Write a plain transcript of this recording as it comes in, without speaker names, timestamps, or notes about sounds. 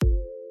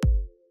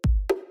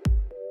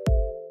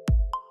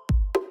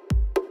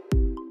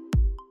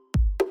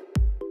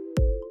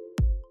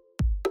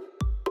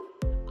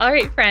All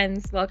right,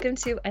 friends, welcome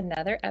to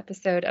another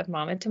episode of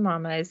Mama to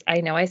Mamas. I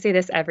know I say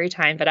this every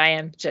time, but I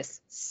am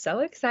just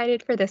so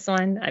excited for this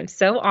one. I'm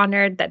so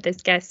honored that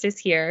this guest is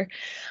here.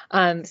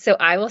 So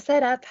I will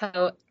set up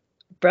how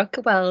Brooke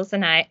Wells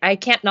and I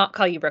can't not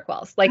call you Brooke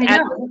Wells. Like, I as I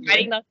know. was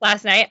writing this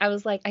last night, I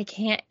was like, I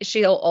can't,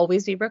 she'll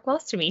always be Brooke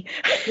Wells to me.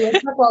 We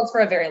lived with Wells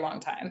for a very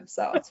long time,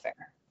 so it's fair.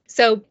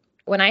 So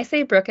when I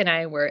say Brooke and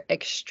I were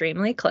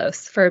extremely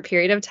close for a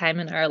period of time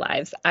in our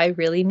lives, I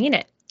really mean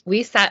it.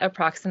 We sat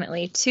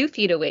approximately 2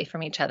 feet away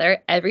from each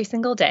other every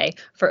single day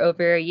for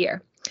over a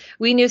year.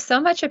 We knew so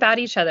much about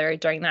each other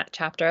during that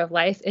chapter of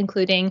life,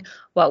 including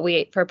what we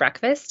ate for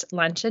breakfast,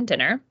 lunch, and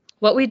dinner,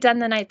 what we'd done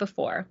the night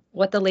before,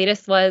 what the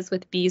latest was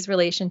with B's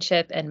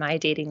relationship and my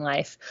dating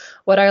life,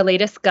 what our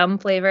latest gum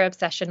flavor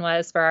obsession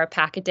was for our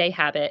pack-a-day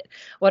habit,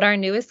 what our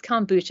newest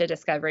kombucha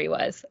discovery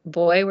was.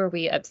 Boy, were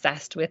we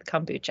obsessed with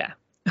kombucha.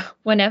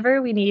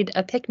 Whenever we need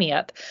a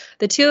pick-me-up,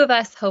 the two of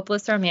us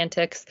hopeless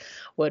romantics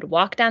would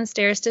walk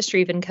downstairs to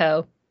Shreve &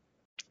 Co.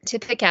 to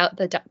pick out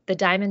the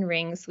diamond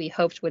rings we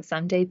hoped would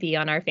someday be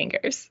on our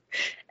fingers.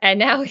 And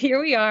now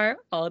here we are,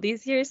 all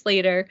these years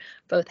later,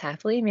 both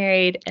happily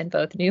married and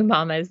both new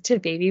mamas to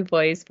baby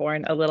boys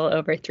born a little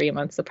over 3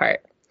 months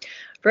apart.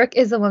 Brooke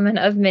is a woman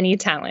of many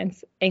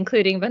talents,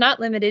 including but not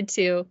limited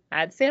to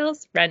ad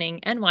sales, running,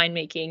 and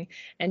winemaking,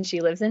 and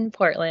she lives in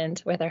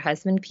Portland with her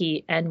husband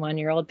Pete and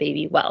 1-year-old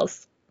baby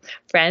Wells.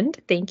 Friend,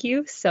 thank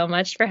you so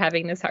much for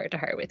having this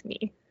heart-to-heart with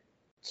me.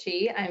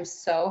 Chi, I'm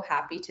so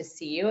happy to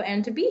see you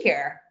and to be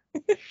here.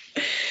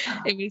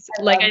 It was,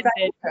 like I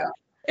said,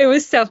 it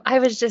was so, I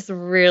was just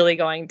really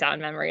going down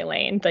memory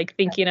lane, like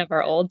thinking of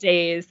our old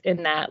days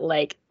in that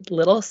like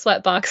little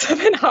sweatbox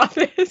of an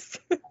office.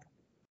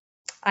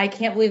 I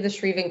can't believe the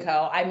Shreve &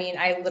 Co. I mean,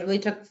 I literally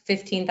took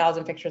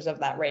 15,000 pictures of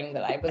that ring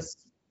that I was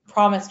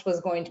promised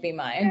was going to be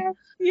mine.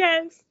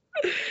 Yes.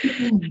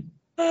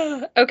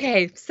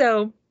 Okay,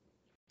 so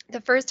the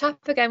first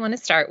topic I want to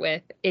start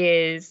with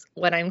is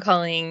what I'm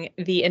calling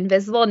the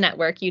invisible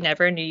network you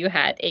never knew you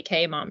had,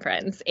 aka Mom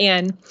Friends.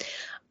 And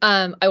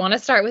I want to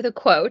start with a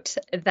quote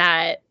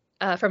that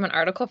from an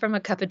article from A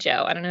Cup of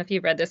Joe. I don't know if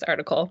you've read this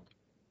article.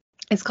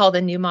 It's called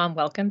the New Mom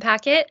Welcome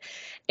Packet.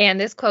 And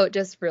this quote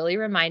just really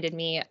reminded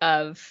me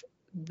of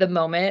the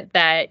moment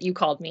that you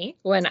called me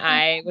when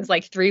I was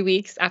like 3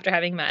 weeks after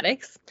having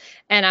Maddox.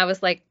 And I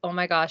was like, oh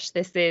my gosh,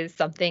 this is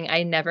something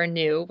I never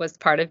knew was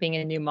part of being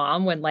a new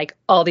mom when like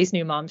all these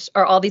new moms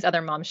or all these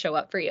other moms show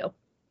up for you.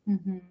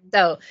 Mm-hmm.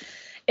 So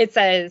it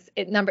says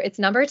it's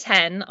number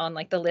 10 on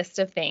like the list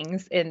of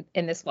things in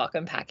this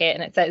welcome packet.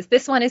 And it says,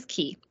 this one is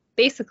key.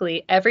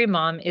 Basically, every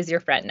mom is your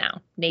friend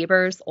now.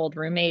 Neighbors, old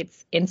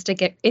roommates,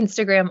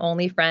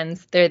 Instagram-only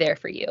friends, they're there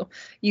for you.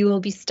 You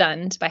will be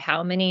stunned by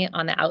how many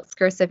on the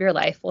outskirts of your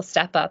life will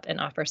step up and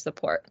offer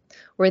support.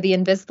 We're the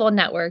invisible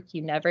network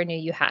you never knew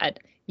you had.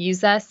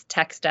 Use us,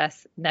 text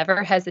us,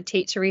 never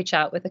hesitate to reach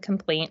out with a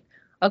complaint,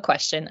 a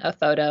question, a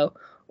photo,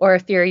 or a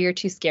fear you're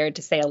too scared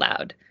to say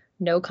aloud.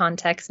 No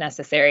context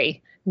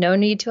necessary. No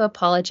need to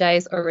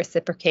apologize or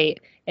reciprocate.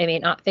 It may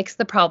not fix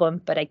the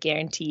problem, but I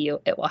guarantee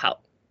you it will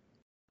help.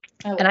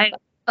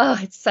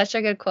 It's such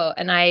a good quote.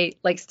 And I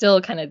like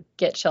still kind of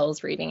get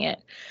chills reading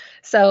it.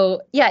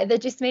 So yeah,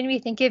 that just made me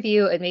think of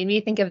you. It made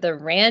me think of the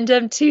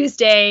random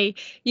Tuesday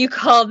you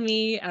called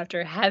me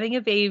after having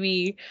a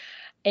baby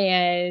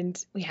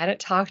and we hadn't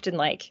talked in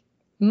like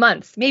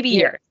months, maybe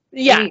years.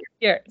 Yeah,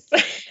 years.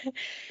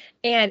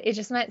 And it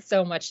just meant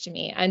so much to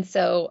me. And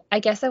so I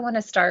guess I want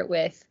to start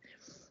with,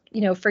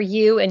 for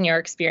you and your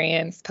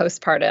experience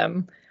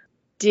postpartum,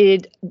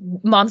 did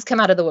moms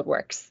come out of the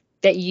woodworks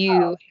that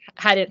you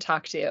hadn't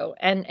talked to?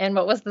 And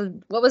what was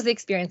the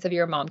experience of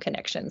your mom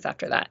connections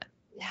after that?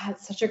 Yeah,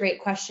 it's such a great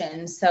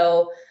question.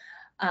 So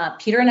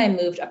Peter and I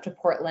moved up to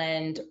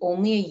Portland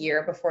only a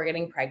year before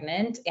getting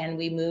pregnant, and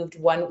we moved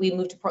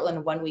to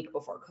Portland 1 week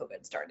before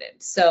COVID started.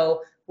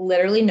 So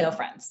literally no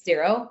friends,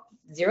 zero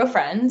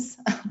friends.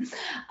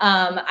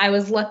 I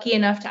was lucky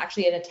enough to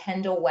actually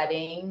attend a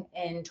wedding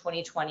in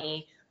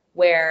 2020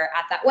 where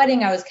at that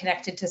wedding, I was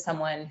connected to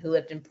someone who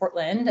lived in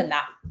Portland, and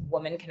that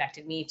woman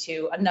connected me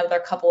to another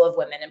couple of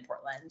women in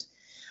Portland.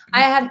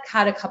 I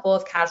had a couple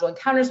of casual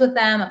encounters with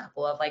them, a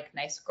couple of like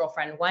nice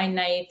girlfriend wine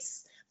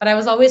nights, but I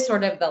was always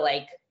sort of the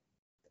like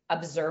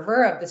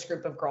observer of this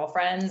group of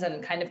girlfriends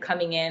and kind of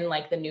coming in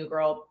like the new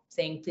girl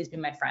saying, please be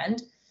my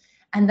friend.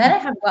 And then I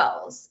had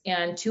Wells,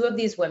 and 2 of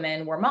these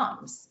women were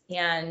moms.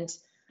 And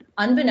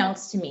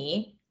unbeknownst to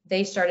me,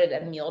 they started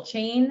a meal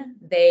chain.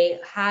 They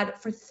had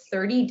for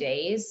 30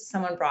 days,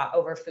 someone brought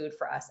over food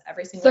for us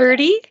every single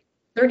 30? day.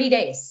 30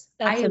 days.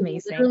 That's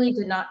amazing. I literally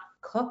did not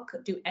cook,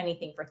 do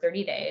anything for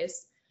 30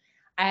 days.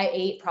 I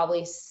ate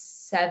probably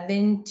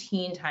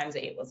 17 times I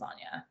ate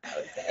lasagna, I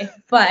would say.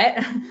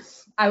 But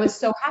I was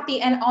so happy.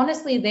 And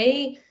honestly,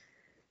 they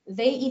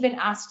even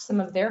asked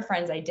some of their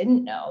friends I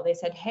didn't know. They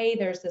said, hey,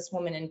 there's this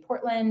woman in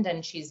Portland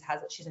and she's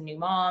a new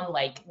mom.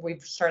 Like,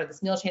 we've started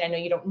this meal chain. I know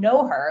you don't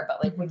know her,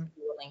 but like, would you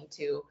be willing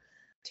to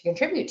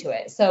contribute to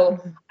it? So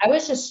I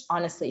was just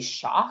honestly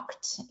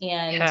shocked.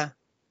 And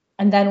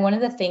then one of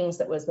the things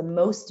that was the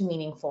most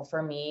meaningful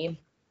for me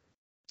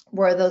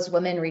were those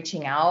women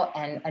reaching out,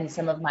 and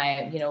some of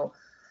my,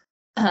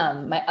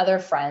 my other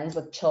friends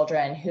with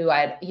children who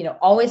I'd,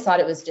 always thought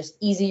it was just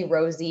easy,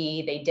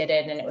 rosy. They did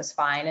it and it was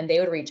fine. And they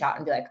would reach out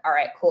and be like, all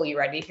right, cool. You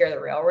ready to hear the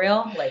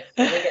real? Like,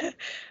 here we go.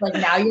 Like,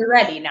 now you're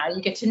ready. Now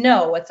you get to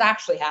know what's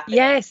actually happening.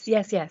 Yes.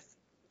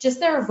 Just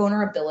their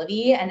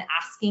vulnerability and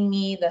asking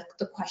me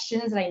the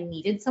questions that I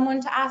needed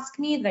someone to ask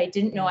me that I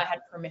didn't know I had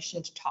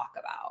permission to talk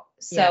about.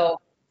 So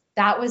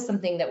that was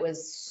something that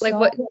was so...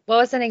 Like, what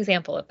was an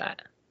example of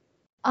that?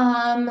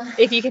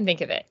 If you can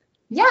think of it.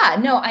 Yeah,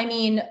 no, I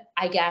mean,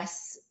 I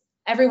guess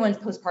everyone's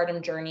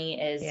postpartum journey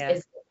is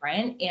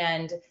different,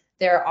 and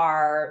there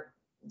are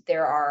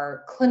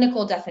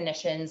clinical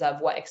definitions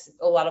of what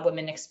a lot of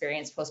women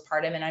experience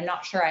postpartum, and I'm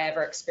not sure I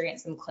ever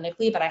experienced them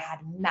clinically, but I had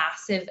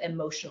massive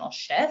emotional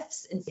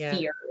shifts and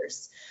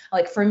fears.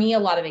 Like, for me, a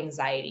lot of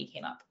anxiety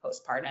came up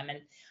postpartum,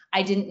 and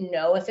I didn't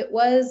know if it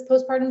was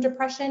postpartum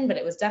depression, but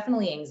it was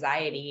definitely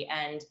anxiety.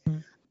 And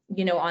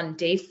on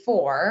day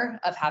 4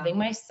 of having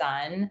my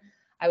son,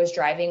 I was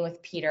driving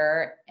with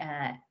Peter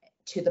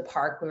to the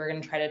park. We were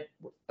going to try to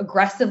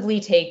aggressively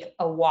take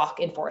a walk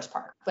in Forest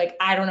Park. Like,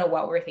 I don't know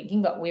what we were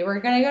thinking, but we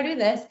were going to go do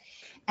this.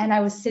 And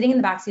I was sitting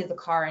in the backseat of the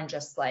car and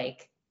just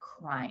like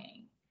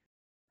crying.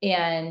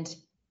 And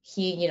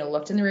he,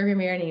 looked in the rearview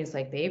mirror and he was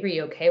like, babe, are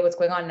you okay? What's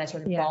going on? And I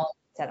started bawling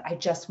and said, I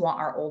just want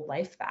our old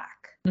life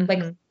back.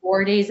 Like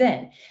 4 days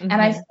in. And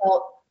I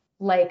felt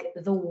like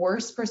the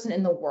worst person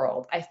in the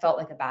world. I felt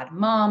like a bad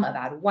mom, a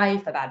bad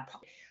wife,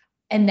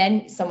 and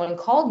then someone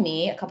called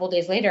me a couple of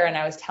days later and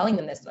I was telling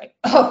them this, like,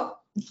 oh,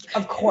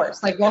 of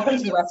course, like, welcome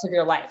to the rest of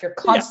your life. You're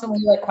constantly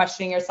like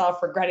questioning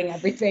yourself, regretting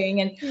everything.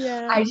 And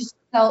I just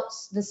felt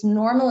this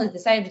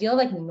idea of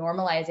like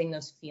normalizing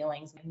those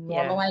feelings, like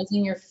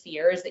normalizing your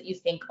fears that you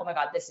think, oh my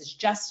God, this is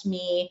just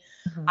me.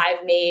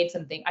 I've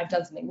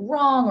done something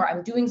wrong, or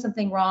I'm doing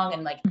something wrong.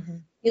 And like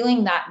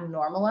feeling that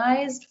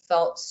normalized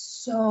felt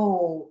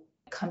so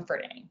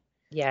comforting.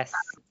 Yes.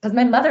 Because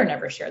my mother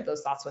never shared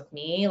those thoughts with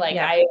me. Like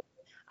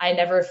I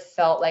never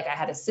felt like I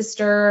had a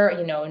sister,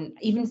 and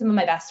even some of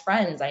my best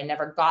friends, I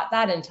never got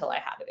that until I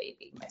had a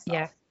baby myself.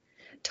 Yeah,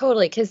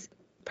 totally. Because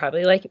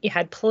probably like you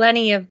had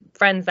plenty of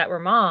friends that were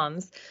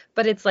moms,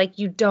 but it's like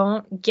you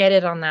don't get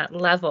it on that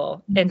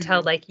level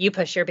until like you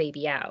push your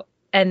baby out.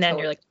 And then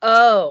you're like,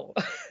 oh,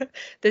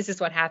 this is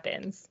what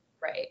happens.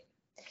 Right.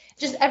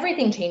 Just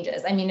everything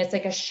changes. I mean, it's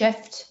like a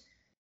shift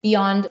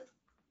beyond,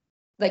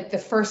 like, the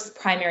first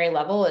primary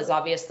level is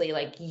obviously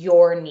like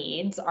your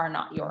needs are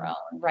not your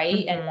own,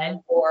 right? And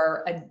then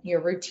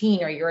your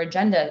routine or your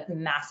agenda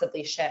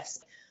massively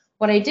shifts.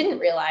 What I didn't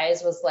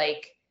realize was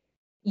like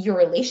your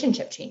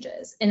relationship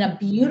changes in a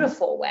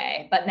beautiful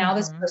way, but now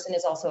this person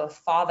is also a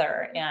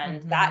father,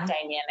 and that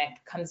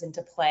dynamic comes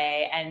into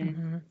play,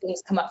 and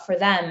things come up for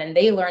them, and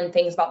they learn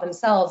things about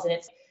themselves, and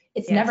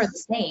it's never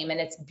the same,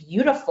 and it's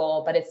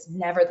beautiful, but it's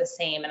never the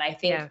same. And I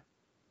think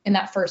in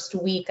that first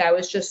week, I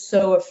was just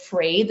so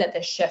afraid that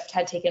the shift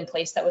had taken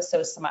place that was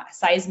so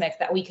seismic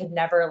that we could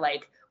never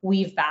like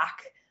weave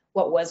back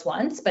what was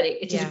once, but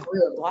it just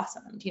grew and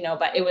blossomed,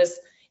 but it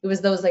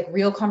was those like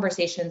real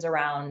conversations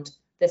around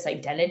this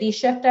identity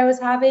shift I was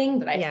having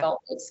that I felt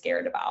like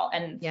scared about.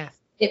 And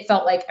it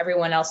felt like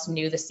everyone else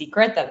knew the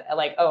secret, that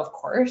like, oh, of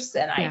course.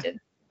 And I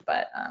didn't,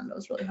 but it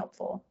was really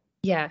helpful.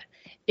 Yeah,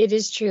 it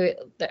is true.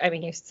 I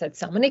mean, you said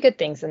so many good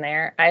things in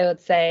there. I would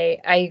say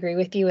I agree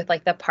with you with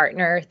like the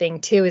partner thing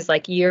too, is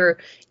like you're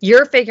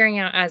figuring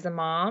out as a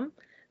mom,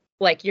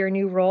 like your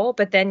new role,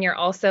 but then you're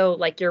also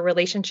like your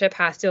relationship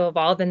has to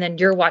evolve, and then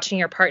you're watching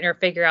your partner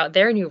figure out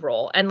their new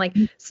role and like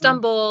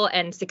stumble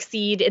and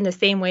succeed in the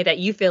same way that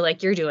you feel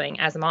like you're doing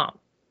as a mom.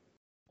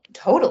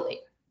 Totally.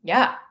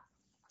 Yeah.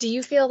 Do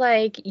you feel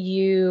like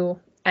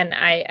and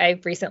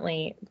I've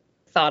recently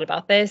thought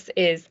about this,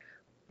 is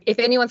if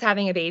anyone's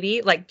having a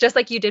baby, like just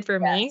like you did for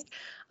me,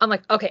 I'm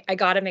like, okay, I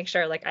got to make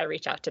sure like I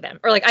reach out to them,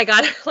 or like I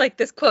got to, like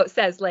this quote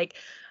says, like,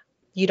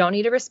 you don't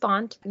need to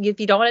respond. If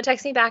you don't want to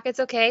text me back, it's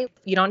okay.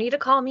 You don't need to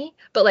call me,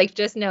 but like,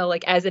 just know,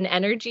 like, as an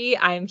energy,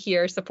 I'm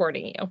here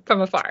supporting you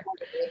from afar.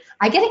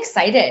 I get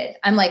excited.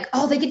 I'm like,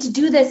 oh, they get to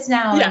do this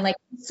now. And like,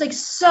 it's like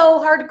so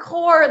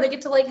hardcore. They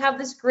get to like have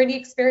this gritty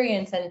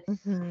experience. And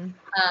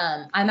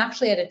I'm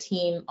actually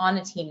on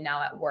a team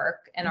now at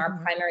work, and our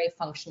primary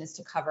function is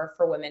to cover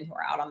for women who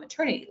are out on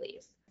maternity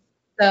leave.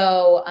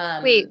 So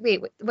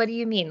wait, what do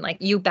you mean? Like,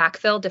 you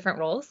backfill different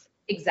roles?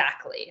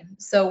 Exactly.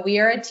 So we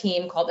are a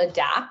team called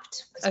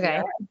Adapt, because we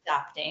are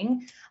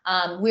adapting.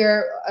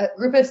 We're a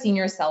group of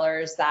senior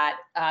sellers that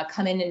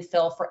come in and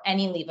fill for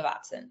any leave of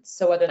absence.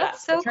 So whether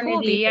that's so cool,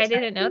 B. I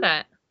didn't know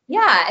that.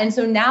 Yeah. And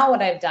so now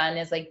what I've done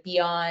is like,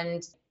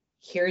 beyond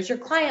here's your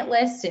client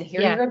list and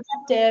here's your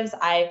objectives,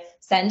 I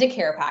send a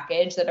care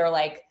package that are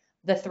like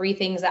the 3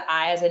 things that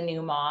I, as a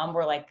new mom,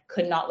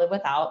 could not live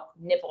without: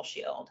 nipple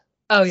shield.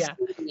 Oh yeah.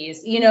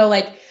 Squeeze,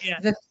 the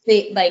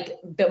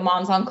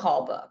moms on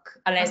call book.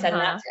 And I send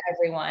that to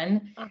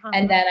everyone.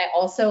 And then I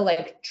also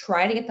like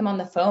try to get them on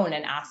the phone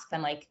and ask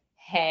them like,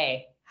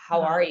 hey,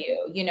 how are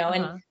you?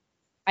 And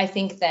I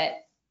think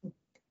that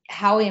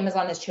how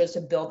Amazon has chose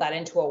to build that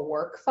into a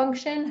work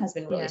function has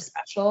been really Yeah.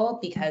 special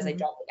because I Mhm.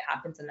 don't think it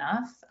happens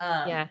enough.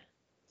 Yeah.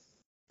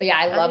 But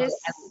yeah, That is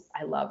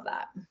I love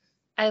that.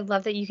 I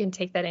love that you can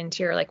take that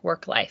into your like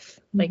work life,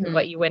 like Mhm.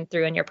 what you went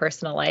through in your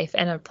personal life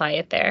and apply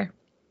it there.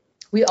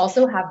 We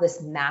also have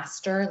this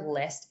master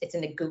list. It's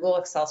in a Google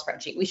Excel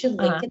spreadsheet. We should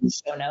link Uh-huh. it in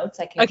the show notes.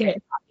 I can create Okay.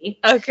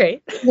 a copy.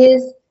 Okay. It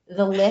is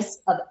the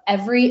list of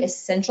every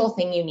essential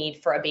thing you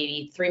need for a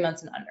baby 3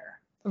 months and under.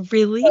 So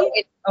Really?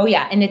 oh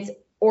yeah, and it's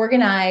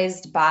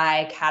organized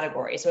by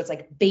category. So it's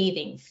like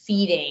bathing,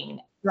 feeding,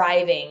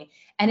 driving,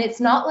 and it's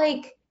not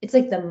like it's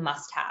like the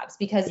must-haves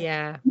because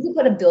Yeah. you can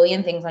put a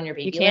billion things on your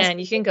You baby list. can.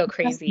 You can go You just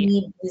crazy.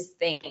 need these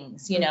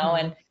things, and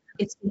Mhm.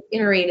 it's been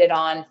iterated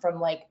on from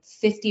like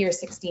 50 or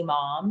 60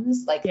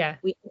 moms. Like Yeah.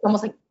 it's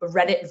almost like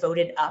Reddit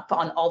voted up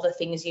on all the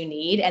things you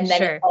need, and then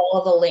Sure.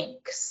 all the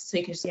links, so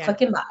you can just Yeah.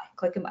 click and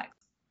buy.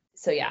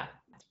 So yeah,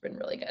 it's been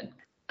really good.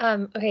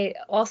 Okay.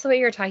 Also, what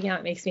you're talking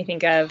about makes me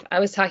think of I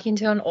was talking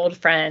to an old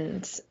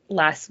friend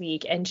last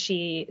week, and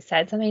she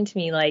said something to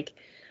me like,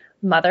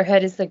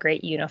 motherhood is the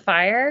great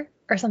unifier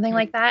or something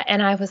like that.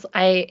 And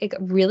it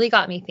really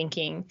got me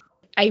thinking.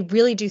 I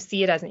really do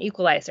see it as an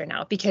equalizer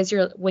now because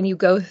when you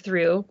go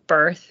through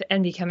birth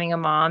and becoming a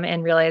mom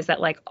and realize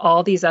that like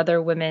all these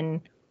other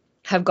women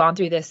have gone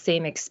through this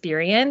same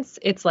experience,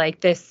 it's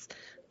like this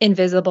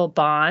invisible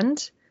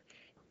bond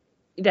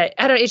that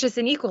I don't it's just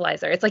an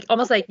equalizer. It's like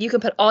almost like you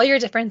can put all your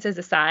differences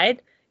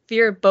aside. If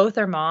you're both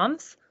are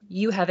moms,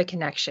 you have a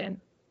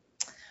connection.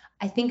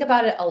 I think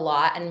about it a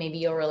lot, and maybe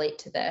you'll relate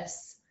to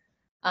this.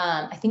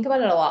 I think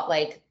about it a lot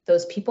like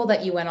those people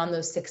that you went on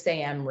those 6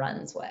 a.m.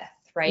 runs with,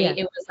 right? Yeah.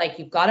 It was like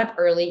you got up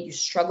early, you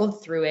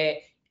struggled through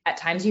it. At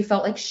times you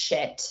felt like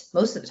shit.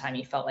 Most of the time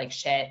you felt like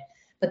shit,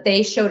 but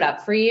they showed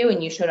up for you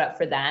and you showed up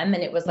for them.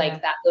 And it was Yeah.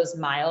 like that, those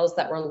miles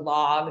that were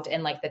logged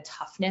and like the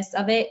toughness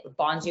of it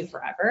bonds you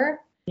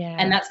forever. And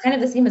Yeah. that's kind of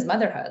the same as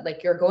motherhood.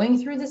 Like you're going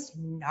through this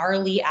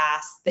gnarly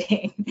ass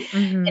thing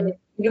and Mhm. it's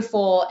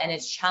beautiful and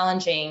it's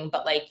challenging,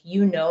 but like,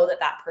 that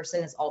that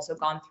person has also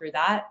gone through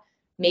that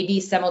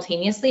maybe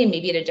simultaneously and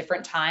maybe at a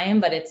different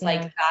time, but it's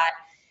like Yeah.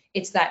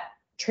 it's that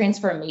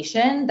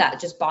transformation that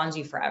just bonds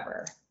you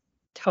forever.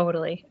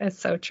 Totally. It's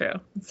so true.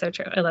 It's so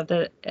true. I love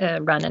the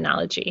run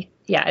analogy.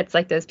 Yeah, it's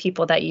like those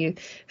people that you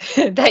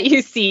that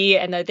you see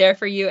and they're there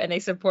for you and they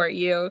support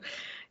you.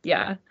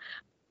 Yeah.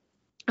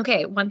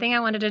 Okay, one thing I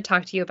wanted to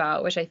talk to you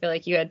about, which I feel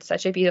like you had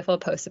such a beautiful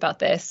post about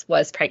this,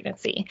 was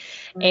pregnancy.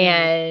 Mm.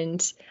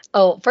 And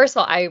oh, first of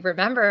all, I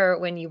remember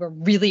when you were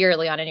really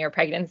early on in your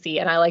pregnancy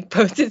and I like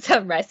posted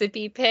some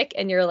recipe pic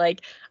and you're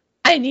like,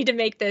 I need to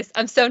make this.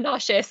 I'm so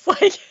nauseous.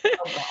 Like, Oh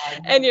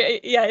God. and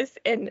yes,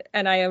 and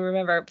I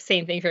remember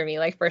same thing for me.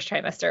 Like first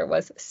trimester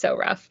was so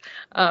rough.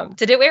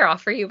 Did it wear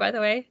off for you, by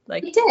the way?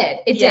 Like, It did.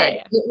 It yeah, did.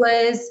 yeah. It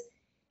was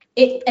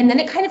it, and then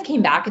it kind of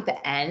came back at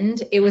the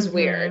end. It was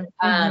weird.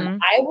 Mm-hmm. Mm-hmm.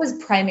 I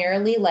was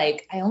primarily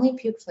like, I only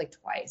puked like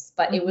twice,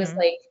 but it was Mm-hmm.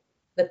 like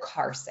the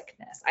car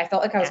sickness. I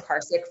felt like I was Yeah,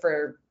 car sick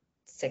for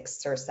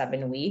 6 or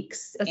 7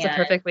 weeks. that's the And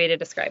perfect way to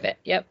describe it.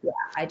 Yep. yeah,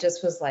 I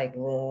just was like,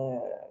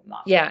 not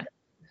feeling Yeah.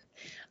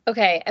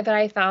 Okay, but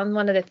I found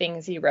one of the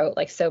things you wrote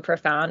like so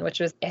profound, which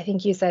was I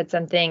think you said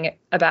something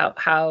about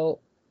how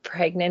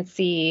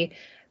pregnancy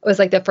was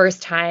like the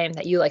first time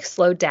that you like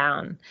slowed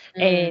down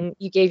good. and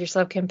you gave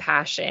yourself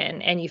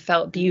compassion and you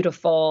felt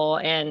beautiful.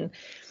 And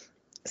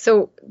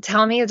so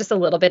tell me just a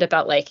little bit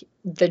about like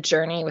the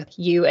journey with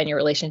you and your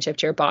relationship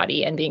to your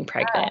body and being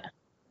pregnant.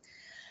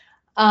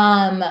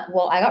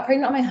 Well, I got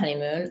pregnant on my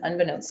honeymoon,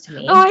 unbeknownst to Oh,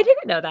 me. I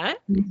didn't know that.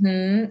 I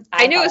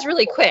I knew it thought was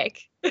really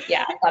quick.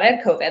 Yeah, I thought I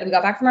had COVID. We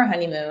got back from our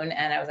honeymoon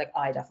and I was like, oh,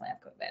 I definitely have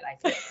COVID. I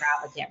feel like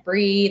crap. I can't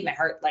breathe. My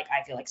heart, like,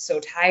 I feel like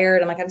so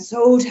tired. I'm like, I'm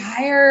so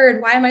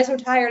tired. Why am I so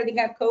tired? I think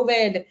I have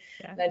COVID.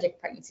 Yeah. And I took a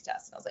pregnancy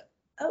test and I was like,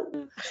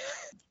 oh.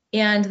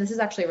 And this is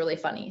actually really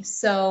funny.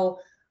 So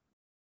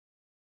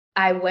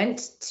I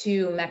went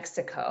to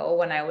Mexico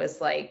when I was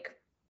like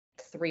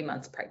 3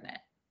 months pregnant.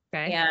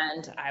 Okay.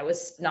 And I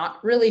was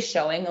not really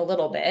showing a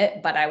little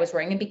bit, but I was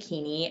wearing a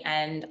bikini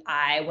and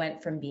I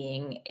went from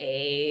being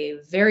a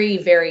very,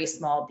 very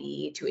small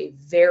B to a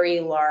very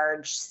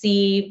large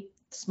C,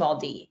 small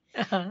D.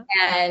 Uh-huh.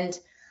 And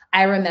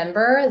I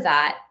remember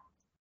that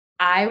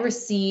I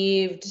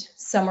received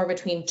somewhere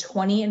between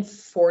 20 and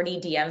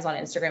 40 DMs on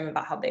Instagram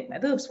about how big my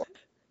boobs were.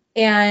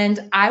 And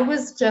I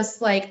was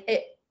just like,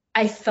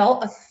 I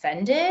felt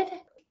offended.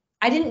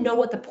 I didn't know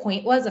what the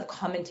point was of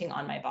commenting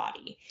on my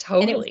body.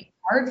 And it was Totally.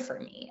 hard for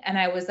me. And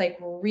I was like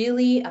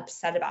really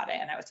upset about it.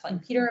 And I was telling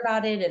Peter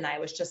about it. And I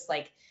was just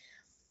like,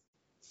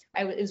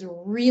 it was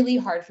really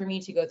hard for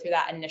me to go through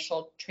that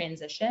initial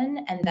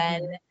transition. And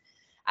then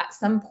at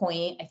some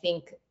point, I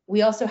think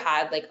we also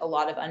had like a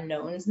lot of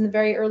unknowns in the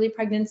very early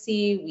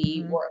pregnancy.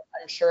 We were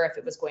unsure if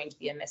it was going to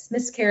be a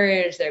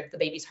miscarriage. The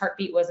baby's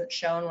heartbeat wasn't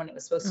shown when it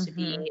was supposed to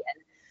be.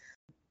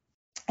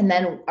 And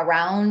then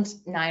around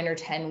 9 or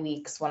 10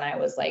 weeks when I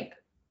was like,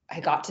 I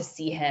got to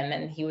see him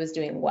and he was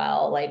doing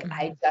well. Like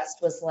I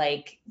just was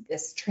like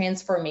this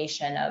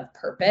transformation of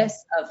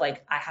purpose of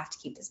like, I have to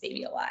keep this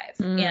baby alive.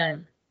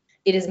 And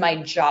it is my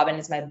job and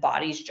it's my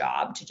body's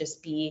job to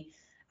just be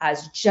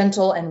as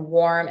gentle and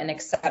warm and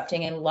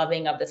accepting and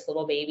loving of this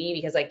little baby,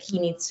 because like he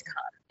needs to come.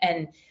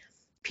 And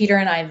Peter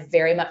and I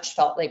very much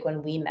felt like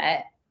when we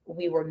met,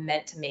 we were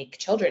meant to make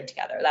children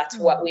together. That's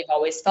what we've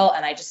always felt.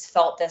 And I just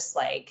felt this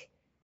like,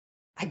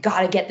 I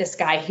got to get this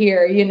guy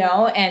here, you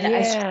know, and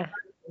I started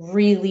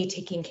really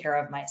taking care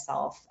of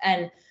myself.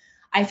 And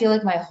I feel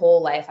like my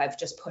whole life, I've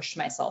just pushed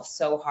myself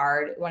so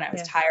hard. When I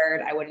was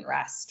tired, I wouldn't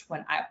rest.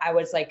 When I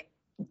was like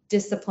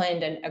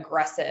disciplined and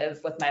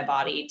aggressive with my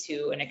body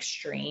to an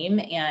extreme.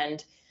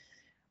 And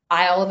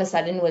I all of a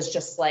sudden was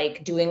just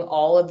like doing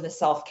all of the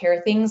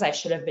self-care things I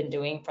should have been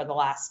doing for the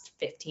last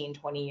 15,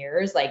 20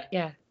 years, like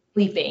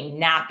sleeping,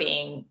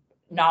 napping,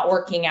 not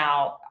working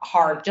out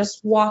hard,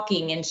 just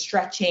walking and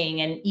stretching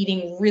and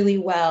eating really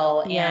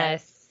well. And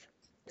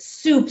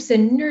soups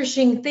and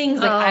nourishing things.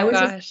 Like I was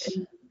just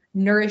a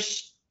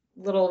nourished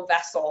little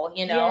vessel,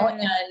 you know?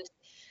 And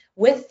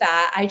with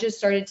that, I just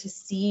started to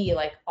see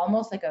like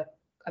almost like a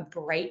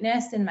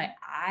brightness in my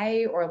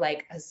eye, or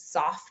like a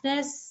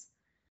softness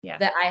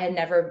that I had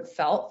never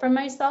felt from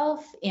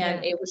myself.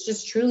 And it was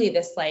just truly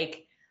this,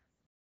 like,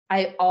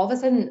 I, all of a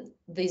sudden,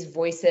 these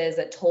voices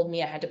that told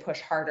me I had to push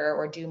harder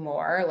or do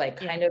more, like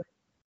kind of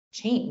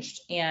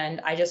changed. And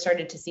I just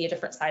started to see a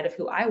different side of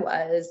who I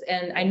was.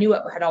 And I knew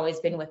it had always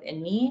been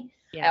within me.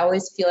 I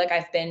always feel like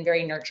I've been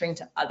very nurturing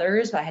to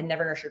others, but I had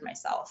never nurtured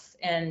myself.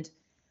 And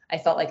I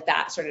felt like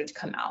that started to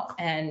come out,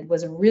 and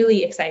was a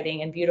really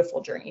exciting and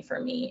beautiful journey for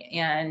me.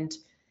 And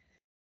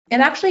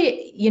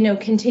actually, you know,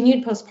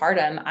 continued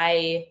postpartum,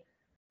 I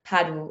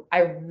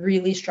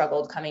really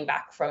struggled coming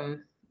back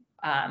from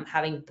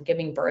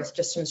giving birth,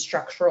 just some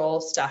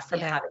structural stuff from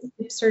having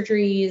hip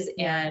surgeries.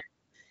 And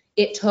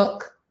it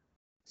took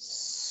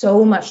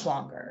so much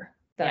longer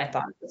than I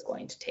thought it was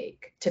going to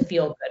take to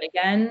feel good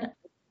again.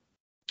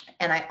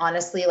 And I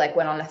honestly like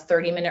went on a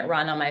 30-minute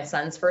run on my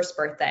son's first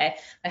birthday.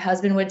 My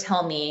husband would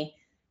tell me,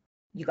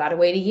 you got to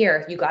wait a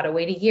year. You got to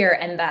wait a year.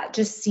 And that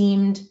just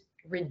seemed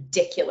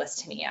ridiculous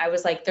to me. I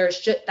was like,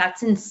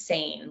 that's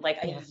insane. Like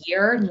a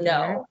year?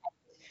 No.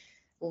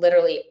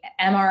 Literally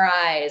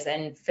MRIs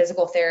and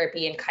physical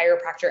therapy and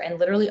chiropractor. And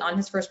literally on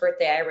his first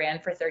birthday, I ran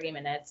for 30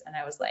 minutes and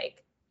I was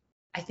like,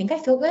 I think I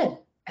feel good.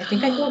 I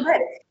think I feel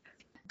good.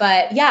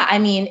 But yeah, I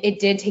mean, it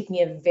did take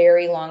me a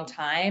very long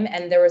time.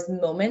 And there was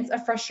moments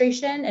of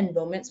frustration and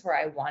moments where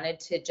I wanted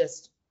to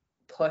just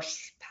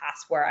push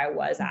past where I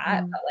was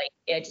at, but like,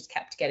 it just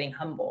kept getting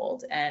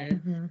humbled.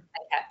 And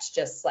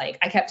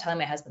I kept telling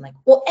my husband, like,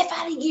 well, if I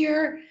had a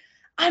year,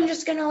 I'm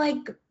just going to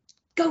like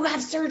go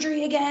have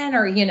surgery again,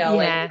 or, you know,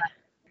 like,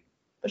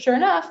 but sure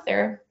enough,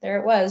 there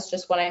it was.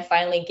 Just when I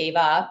finally gave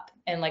up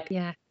and like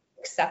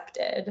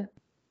accepted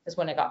is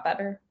when it got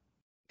better.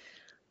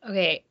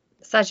 Okay.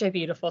 Such a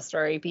beautiful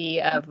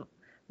story, of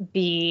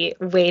the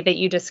way that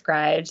you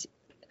described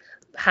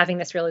having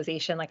this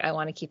realization, like, I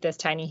want to keep this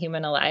tiny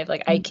human alive.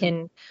 Like, I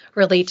can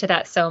relate to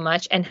that so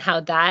much, and how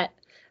that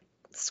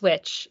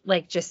switch,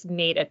 like, just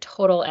made a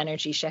total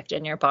energy shift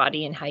in your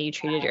body and how you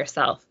treated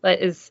yourself.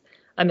 That is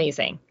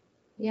amazing.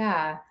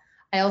 Yeah.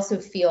 I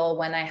also feel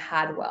when I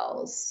had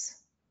wells,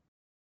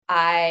 when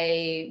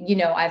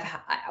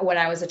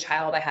I was a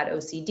child, I had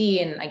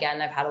OCD. And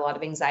again, I've had a lot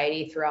of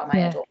anxiety throughout my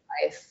adult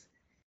life.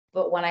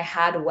 But when I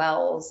had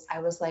wells, I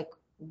was like,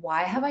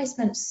 why have I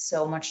spent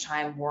so much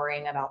time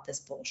worrying about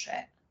this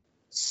bullshit?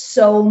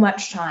 So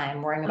much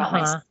time worrying about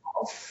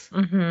myself.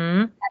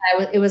 And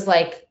it was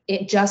like,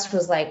 it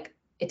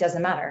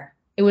doesn't matter.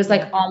 It was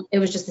like, it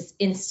was just this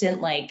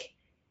instant, like,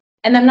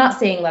 and I'm not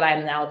saying that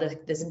I'm now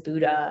this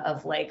Buddha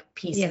of like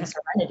peace and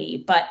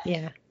serenity, but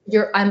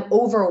I'm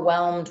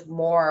overwhelmed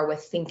more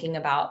with thinking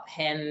about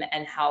him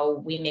and how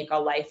we make a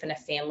life and a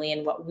family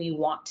and what we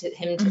want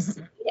him to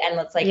see. And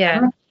it's like, I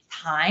don't have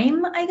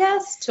time, I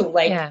guess, to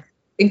like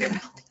think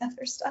about the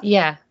other stuff.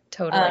 Yeah,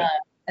 totally.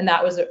 And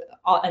that was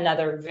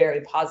another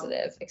very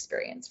positive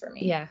experience for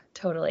me. Yeah,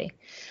 totally.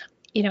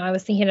 You know, I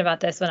was thinking about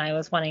this when I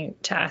was wanting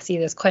to ask you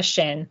this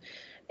question,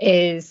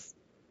 is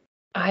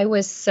I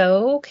was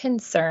so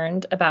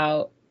concerned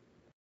about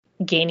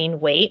gaining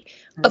weight.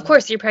 Of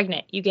course, you're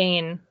pregnant. You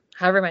gain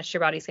however much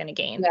your body's going to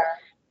gain.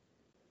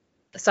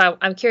 So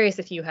I'm curious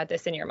if you had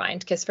this in your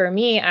mind, because for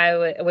me,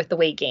 with the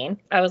weight gain,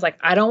 I was like,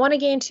 I don't want to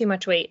gain too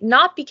much weight,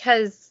 not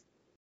because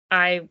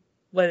I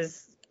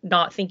was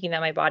not thinking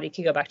that my body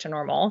could go back to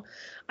normal.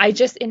 I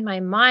just, in my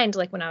mind,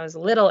 like when I was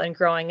little and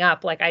growing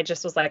up, like I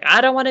just was like,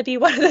 I don't want to be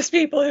one of those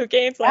people who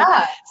gains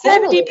like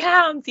 70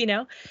 pounds, you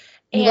know?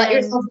 You let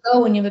yourself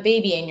go when you have a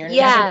baby and you're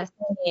never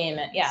the same.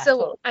 So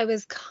totally. I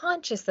was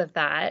conscious of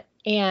that.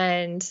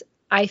 And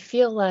I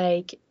feel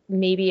like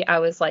maybe I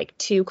was like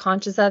too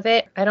conscious of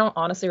it. I don't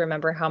honestly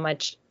remember how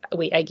much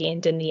weight I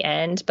gained in the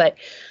end, but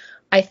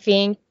I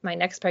think my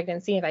next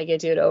pregnancy, if I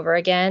could do it over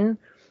again,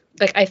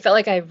 like I felt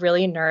like I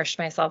really nourished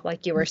myself,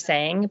 like you were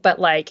saying, but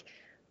like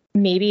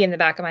maybe in the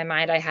back of my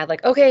mind, I had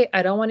like, okay,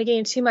 I don't want to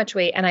gain too much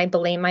weight. And I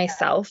blame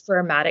myself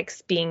for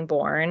Maddox being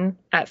born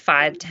at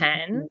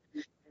 5'10".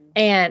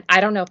 And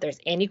I don't know if there's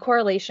any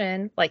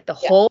correlation, like the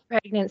Yeah. whole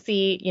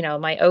pregnancy, you know,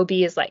 my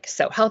OB is like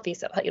so healthy,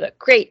 you look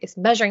great, it's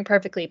measuring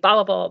perfectly, blah,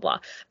 blah, blah, blah, blah.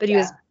 But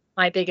Yeah.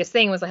 my biggest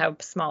thing was how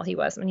small he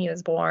was when he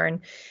was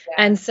born. Yeah.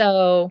 And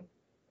so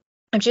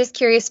I'm just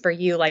curious for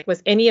you, like,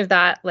 was any of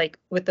that like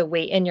with the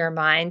weight in your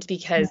mind?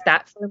 Because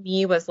that for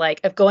me was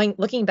like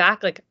looking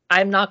back, like,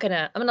 I'm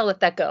gonna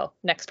let that go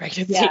next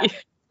pregnancy. Yeah,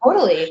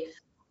 totally.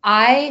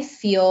 I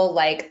feel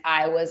like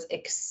I was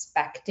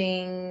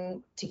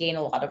expecting to gain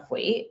a lot of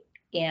weight,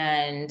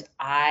 and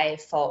I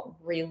felt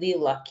really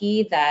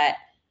lucky that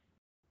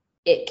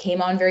it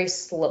came on very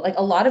slow. Like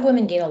a lot of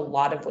women gain a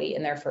lot of weight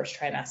in their first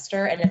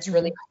trimester, and it's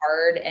really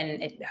hard,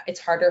 and it's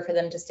harder for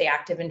them to stay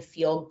active and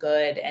feel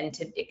good and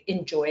to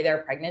enjoy their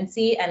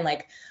pregnancy. And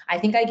like, I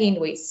think I gained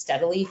weight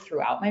steadily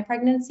throughout my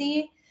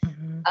pregnancy.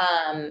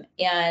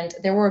 And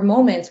there were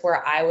moments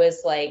where I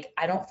was like,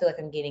 I don't feel like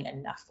I'm gaining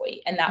enough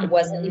weight. And that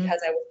wasn't because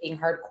I was being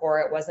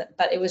hardcore. It wasn't,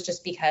 but it was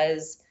just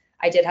because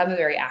I did have a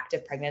very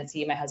active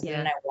pregnancy. My husband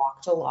and I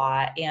walked a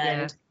lot,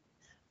 and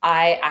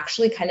I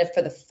actually kind of,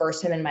 for the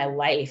first time in my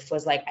life,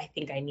 was like, I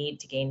think I need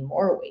to gain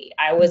more weight.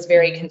 I was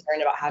very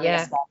concerned about having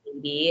a small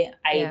baby.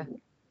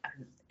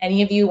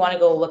 Any of you want to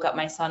go look up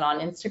my son on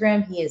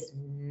Instagram? He is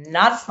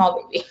not a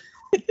small baby.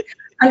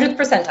 100th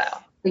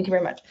percentile. Thank you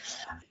very much.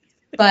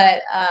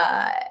 But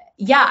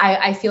yeah,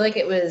 I feel like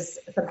it was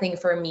something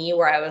for me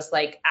where I was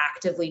like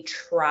actively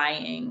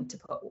trying to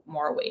put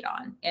more weight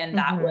on. And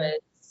that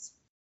was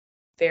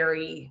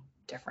very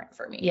different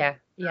for me. Yeah.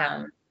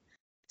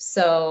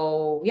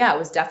 So yeah, it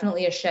was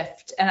definitely a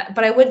shift.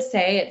 But I would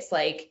say it's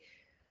like,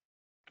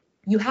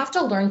 you have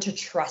to learn to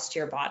trust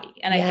your body.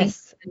 And I think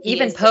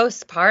even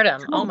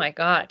postpartum, oh my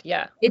God.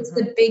 Yeah. It's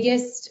the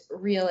biggest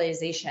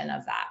realization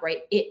of that, right?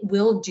 It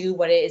will do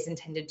what it is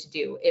intended to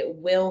do. It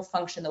will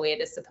function the way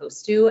it is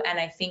supposed to. And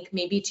I think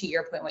maybe to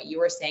your point, what you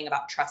were saying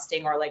about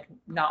trusting or like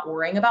not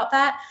worrying about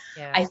that,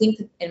 I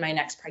think in my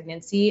next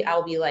pregnancy,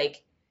 I'll be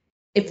like,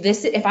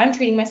 if I'm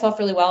treating myself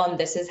really well and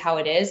this is how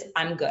it is,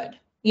 I'm good.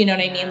 You know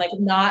what I mean? Like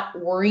not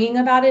worrying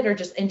about it, or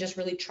just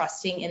really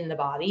trusting in the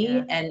body,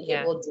 and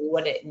it will do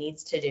what it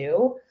needs to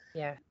do.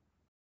 Yeah.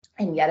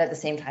 And yet at the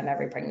same time,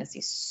 every pregnancy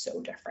is so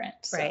different.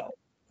 So,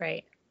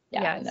 right.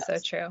 Yeah, it's so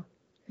true.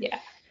 Yeah.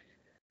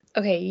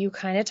 Okay, you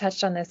kind of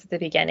touched on this at the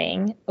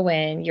beginning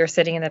when you're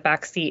sitting in the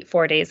back seat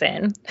 4 days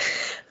in,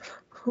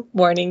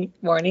 mourning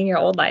your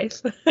old life.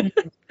 And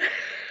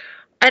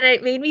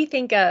it made me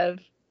think of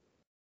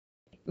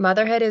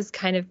motherhood is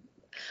kind of,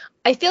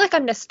 I feel like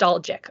I'm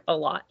nostalgic a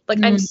lot.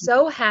 Like I'm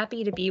so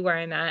happy to be where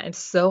I'm at. I'm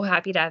so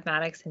happy to have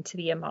Maddox and to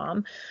be a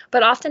mom.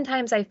 But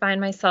oftentimes I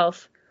find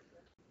myself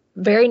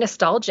very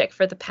nostalgic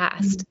for the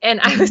past. And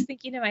I was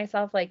thinking to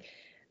myself, like,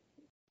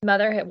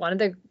 motherhood, one of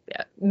the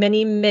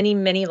many, many,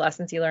 many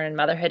lessons you learn in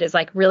motherhood is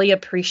like really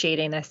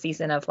appreciating the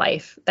season of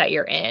life that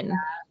you're in.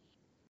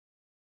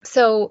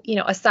 So, you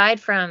know, aside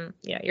from,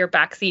 you know, your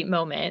backseat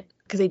moment,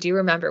 because I do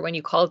remember when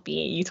you called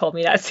me, you told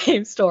me that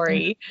same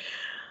story.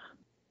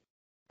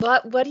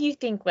 What do you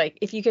think, like,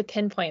 if you could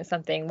pinpoint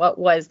something, what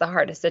was the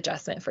hardest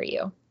adjustment for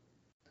you?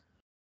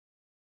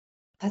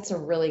 That's a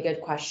really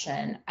good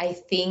question. I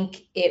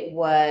think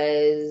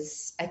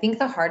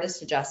the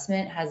hardest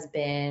adjustment has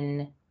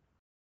been,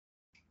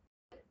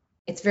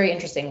 it's very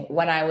interesting.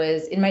 When I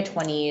was in my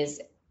 20s,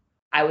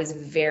 I was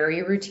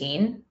very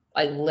routine.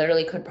 I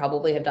literally could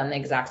probably have done the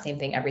exact same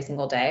thing every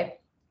single day.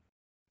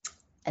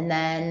 And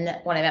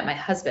then when I met my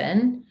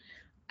husband,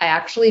 I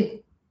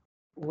actually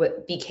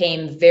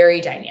became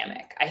very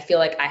dynamic. I feel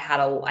like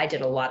I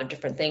did a lot of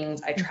different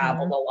things. I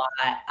traveled a lot.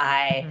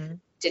 I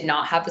did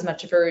not have as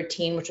much of a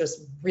routine, which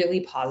was really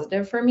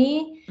positive for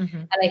me.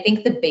 And I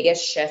think the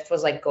biggest shift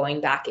was like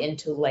going back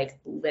into like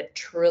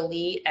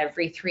literally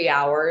every 3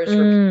 hours,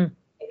 repeating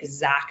the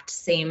exact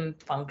same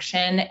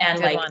function,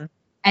 and Good one.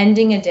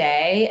 Ending a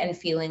day and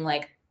feeling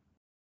like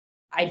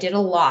I did a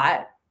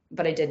lot,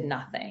 but I did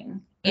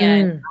nothing.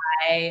 And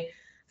I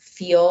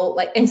feel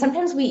like, and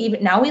sometimes we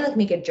like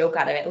make a joke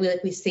out of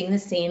it. We sing the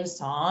same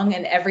song,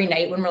 and every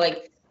night when we're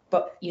like,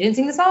 but you didn't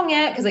sing the song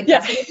yet, because like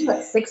that's what we do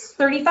at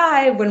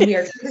 6:35 when we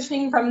are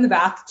transitioning from the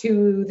bath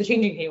to the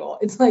changing table.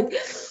 It's like,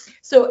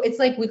 so it's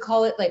like we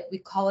call it the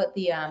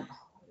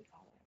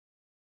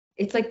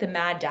it's like the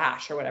mad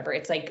dash or whatever.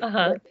 It's like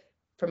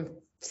from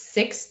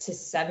 6 to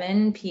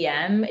 7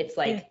 p.m. It's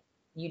like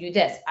you do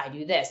this, I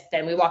do this,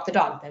 then we walk the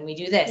dog, then we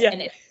do this,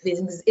 and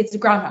it's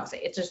Groundhog Day.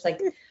 It's just like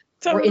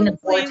we're in the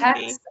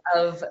vortex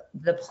of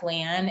the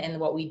plan and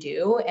what we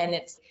do, and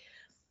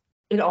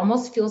it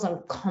almost feels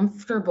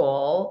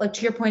uncomfortable. Like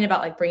to your point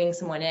about like bringing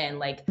someone in,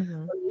 like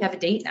when we have a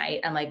date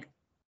night, I'm like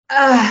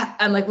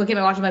looking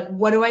at my watch, I'm like,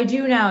 what do I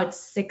do now?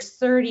 It's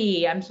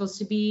 6:30. I'm supposed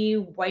to be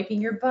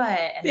wiping your butt,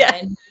 and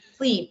then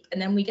sleep,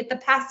 and then we get the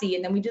passy,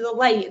 and then we do the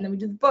light, and then we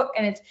do the book,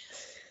 and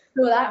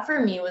so that for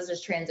me was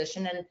this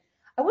transition. And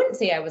I wouldn't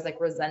say I was like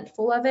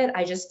resentful of it.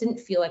 I just didn't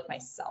feel like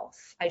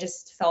myself. I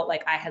just felt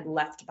like I had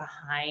left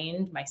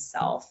behind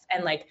myself.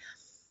 And like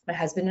my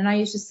husband and I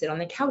used to sit on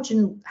the couch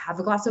and have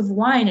a glass of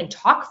wine and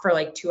talk for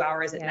like 2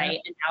 hours at night.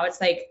 And now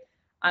it's like,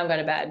 I'm going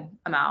to bed,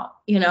 I'm out,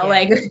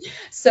 like,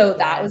 so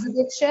that was a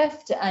big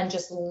shift, and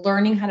just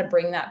learning how to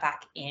bring that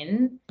back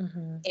in.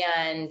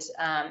 And,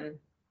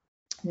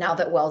 now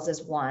that Wells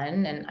is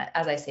 1, and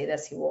as I say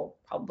this, he will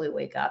probably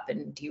wake up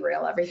and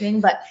derail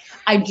everything, but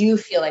I do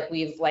feel like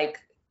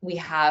we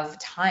have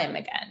time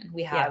again.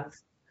 We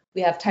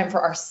have time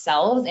for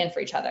ourselves and for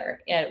each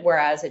other. And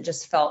whereas it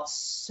just felt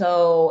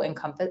so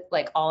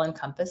all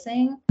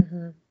encompassing.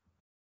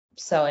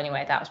 So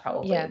anyway, that was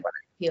probably what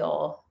I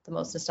feel the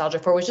most nostalgia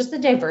for, was just the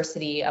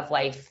diversity of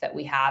life that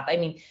we have. I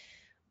mean,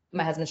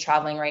 my husband's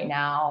traveling right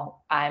now.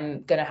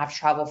 I'm going to have to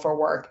travel for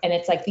work. And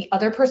it's like the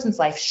other person's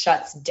life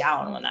shuts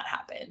down when that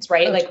happens,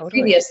 right?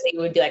 Previously it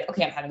would be like,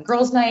 okay, I'm having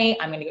girls' night.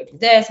 I'm going to go do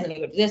this. I'm going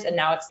to go do this. And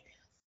now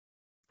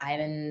I'm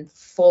in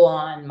full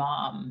on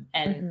mom,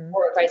 and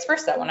or vice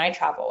versa. When I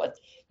travel,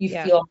 you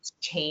feel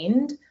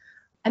chained,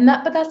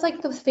 but that's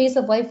like the phase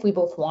of life we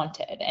both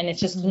wanted. And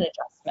it's just an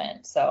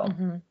adjustment. So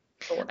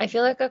I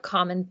feel like a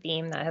common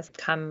theme that has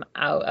come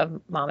out of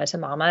Mama to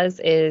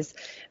Mamas is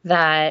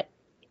that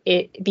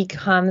it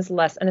becomes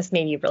less, and this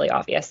may be really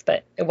obvious,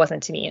 but it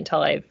wasn't to me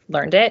until I've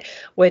learned it,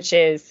 which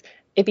is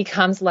it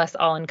becomes less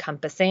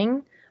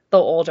all-encompassing the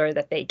older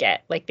that they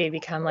get. Like they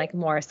become like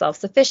more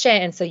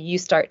self-sufficient. And so you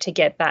start to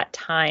get that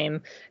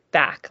time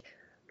back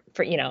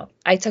for,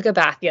 I took a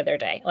bath the other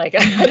day. Like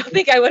I don't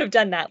think I would have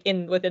done that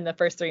within the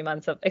first 3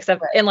 months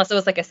unless it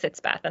was like a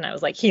sitz bath and I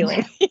was like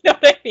healing, you know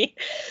what I mean?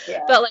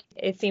 Yeah. But like,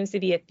 it seems to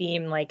be a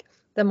theme, like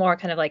the more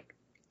kind of like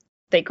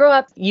they grow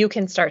up, you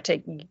can start to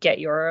get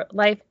your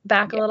life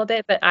back a little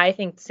bit. But I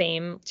think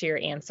same to your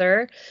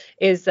answer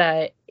is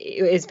that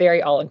it is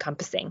very all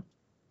encompassing.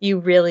 You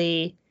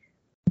really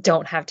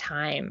don't have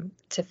time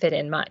to fit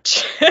in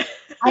much.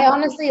 I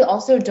honestly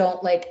also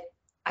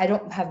I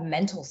don't have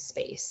mental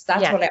space.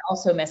 That's what I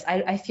also miss.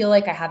 I feel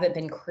like I haven't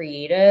been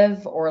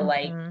creative or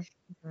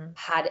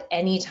had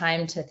any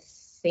time to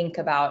think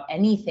about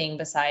anything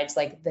besides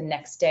like the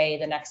next day,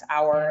 the next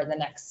hour, the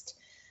next,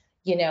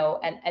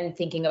 and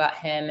thinking about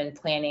him and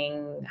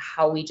planning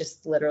how we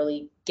just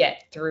literally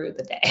get through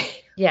the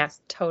day. Yeah,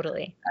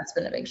 totally. That's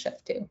been a big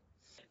shift too.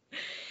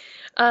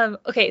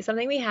 Okay,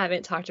 something we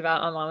haven't talked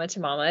about on Mama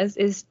to Mamas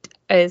is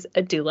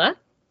a doula.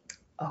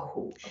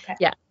 Oh, okay.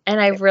 Yeah, and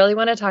I really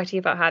want to talk to you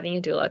about having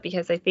a doula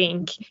because I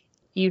think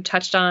you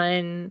touched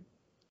on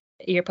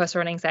your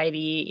postpartum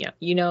anxiety.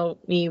 You know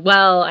me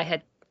well.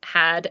 I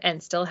had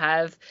and still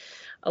have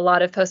a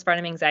lot of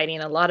postpartum anxiety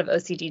and a lot of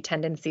OCD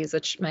tendencies,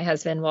 which my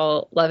husband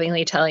will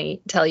lovingly tell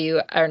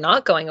you are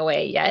not going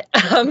away yet.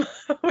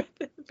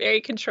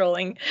 Very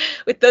controlling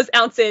with those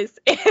ounces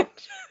and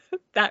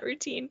that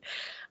routine.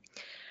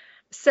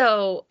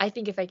 So I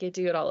think if I could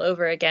do it all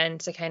over again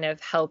to kind of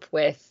help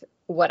with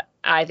what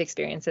I've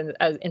experienced in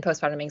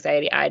postpartum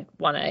anxiety, I'd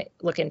want to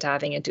look into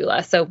having a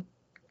doula. So,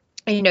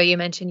 you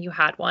mentioned you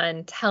had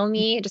one. Tell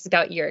me just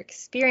about your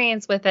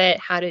experience with it.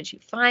 How did you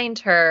find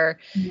her?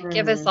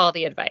 Give us all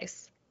the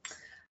advice.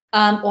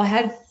 Well, I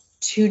had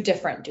 2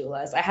 different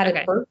doulas. I had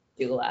a birth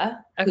doula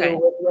who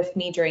was with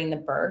me during the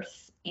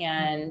birth.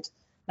 And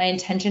my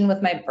intention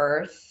with my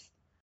birth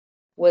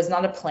was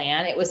not a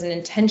plan. It was an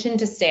intention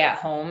to stay at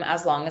home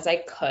as long as I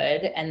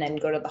could and then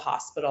go to the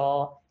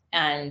hospital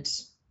and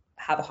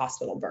have a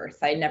hospital birth.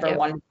 I never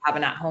wanted to have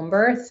an at-home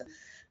birth,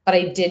 but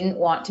I didn't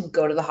want to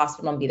go to the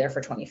hospital and be there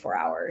for 24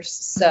 hours.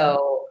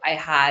 So I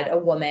had a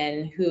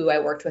woman who I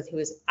worked with who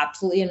was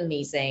absolutely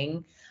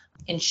amazing.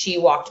 And she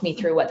walked me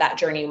through what that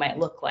journey might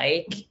look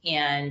like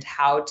and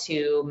how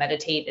to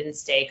meditate and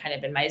stay kind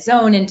of in my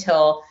zone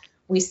until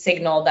we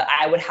signaled that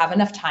I would have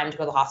enough time to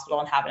go to the hospital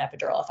and have an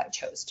epidural if I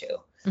chose to.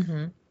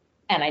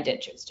 And I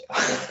did choose to.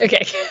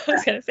 Okay. I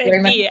was going to say,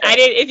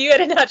 if you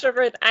had a natural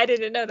birth, I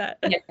didn't know that.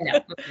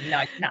 No,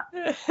 I did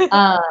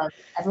not.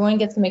 Everyone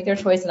gets to make their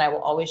choice and I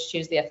will always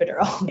choose the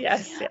epidural.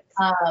 Yes.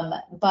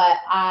 But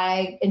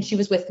she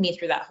was with me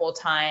through that whole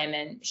time,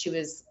 and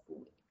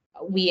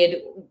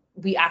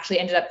we actually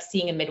ended up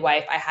seeing a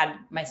midwife. I had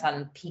my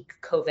son peak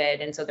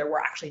COVID. And so there were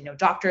actually no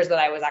doctors that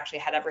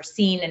had ever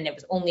seen. And it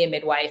was only a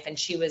midwife. And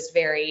she was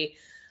very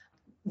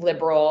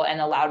liberal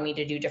and allowed me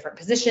to do different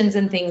positions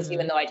and things,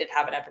 even though I did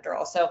have an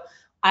epidural. So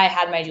I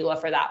had my doula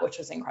for that, which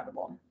was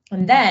incredible.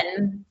 And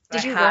then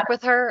did you work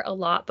with her a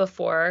lot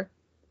before?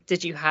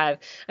 Did you have,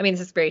 this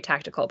is very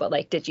tactical, but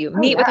like, did you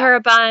meet with her a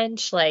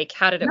bunch? Like,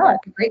 how did it work?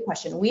 Great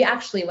question. We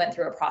actually went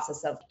through a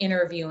process of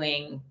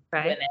interviewing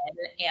women,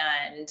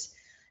 and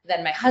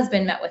then my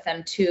husband met with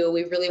them too.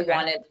 We really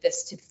wanted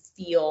this to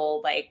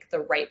feel like the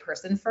right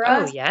person for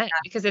us. Oh yeah.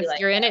 Because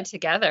you're in it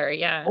together.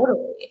 Yeah.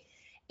 Totally.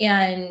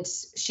 And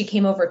she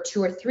came over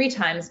 2 or 3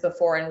 times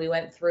before, and we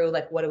went through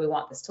like, what do we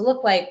want this to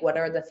look like? What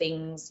are the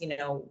things,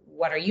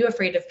 what are you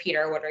afraid of,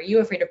 Peter? What are you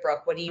afraid of,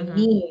 Brooke? What do you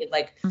need?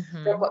 Like,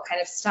 Brooke, what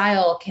kind of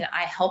style can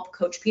I help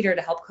coach Peter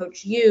to help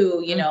coach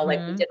you?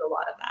 Like we did a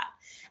lot of that.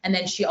 And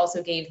then she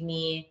also gave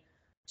me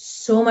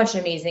so much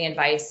amazing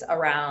advice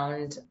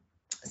around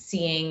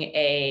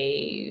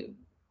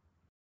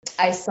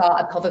I saw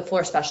a pelvic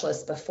floor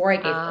specialist before I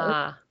gave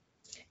birth.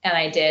 And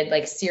I did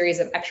like series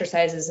of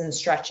exercises and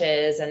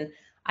stretches, and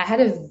I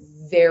had a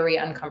very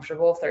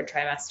uncomfortable third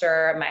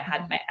trimester.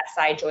 My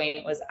SI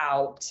joint was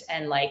out,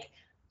 and like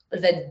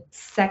the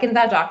second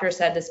that doctor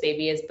said this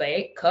baby is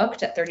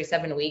cooked at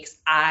 37 weeks,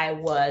 I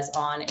was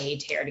on a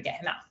tear to get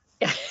him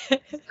out.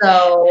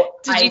 So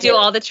did you do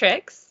all the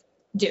tricks?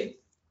 Dude,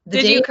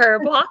 did you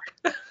curb walk?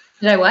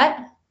 Did I what?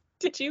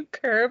 Did you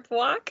curb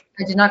walk?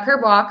 I did not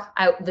curb walk.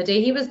 The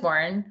day he was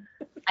born,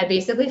 I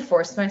basically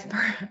forced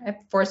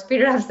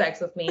Peter to have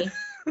sex with me.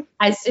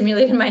 I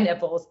stimulated my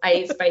nipples. I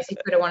ate spicy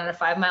food. I went on a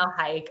 5-mile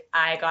hike.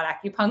 I got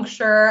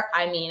acupuncture.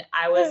 I mean,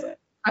 I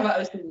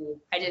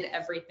did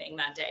everything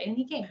that day, and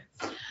he came.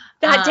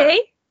 That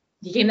day?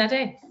 He came that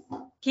day.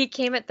 He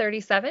came at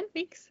 37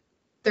 weeks?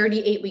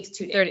 38 weeks,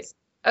 2 days. 30.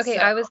 Okay,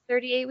 so. I was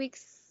 38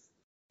 weeks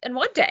and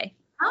 1 day.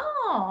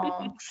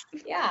 Oh,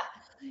 yeah.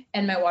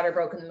 And my water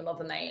broke in the middle of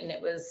the night, and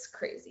it was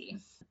crazy.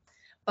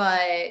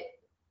 But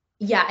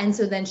yeah, and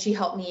so then she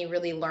helped me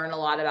really learn a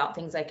lot about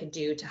things I could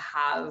do to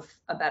have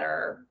a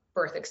better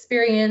birth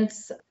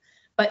experience.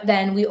 But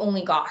then we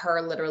only got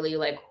her literally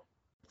like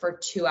for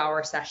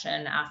 2-hour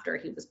session after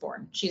he was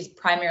born. She's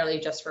primarily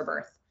just for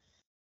birth.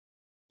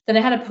 Then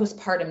I had a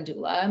postpartum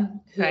doula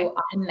who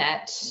I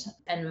met,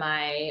 and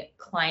my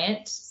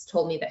client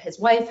told me that his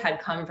wife had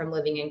come from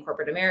living in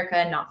corporate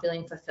America, not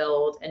feeling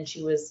fulfilled, and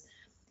she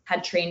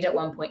had trained at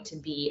one point to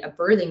be a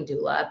birthing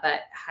doula,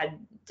 but had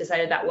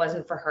decided that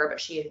wasn't for her,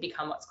 but she had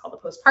become what's called a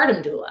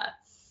postpartum doula.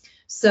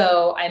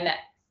 So I met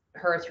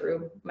her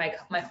through my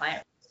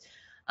client.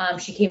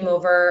 She came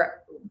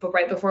over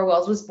right before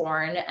Wells was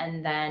born,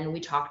 and then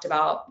we talked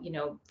about,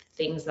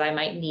 things that I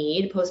might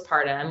need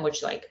postpartum,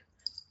 which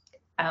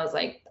I was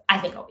like, I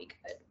think I'll be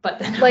good. But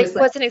then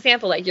what's an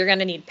example? Like, you're going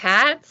to need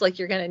pads? Like,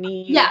 you're going to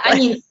need... Yeah, I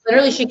mean,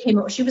 literally she came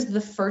over. She was the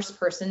first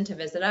person to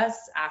visit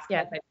us after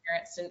my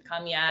parents didn't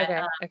come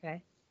yet.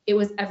 Okay. It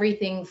was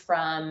everything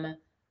from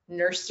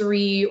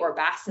nursery or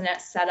bassinet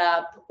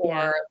setup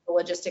or the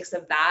logistics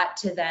of that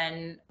to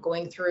then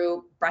going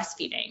through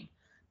breastfeeding,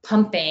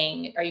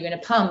 pumping. Are you going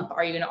to pump?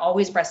 Are you going to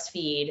always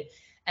breastfeed?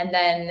 And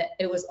then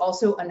it was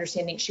also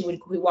understanding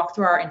we walked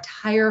through our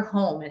entire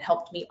home and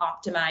helped me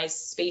optimize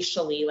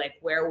spatially, like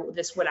where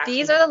this would actually.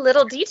 These are the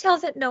little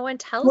details that no one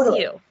tells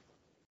you.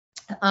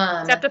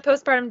 Except a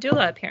postpartum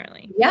doula,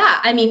 apparently.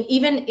 Yeah. I mean,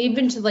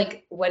 even to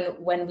like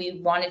when we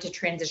wanted to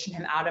transition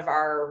him out of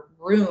our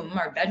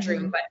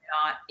bedroom, but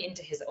not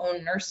into his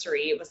own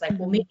nursery, it was like,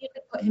 well, maybe I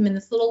could put him in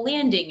this little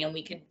landing and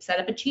we could set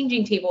up a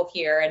changing table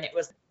here. And it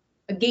was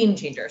a game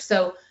changer.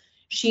 So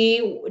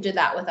she did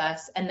that with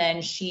us. And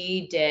then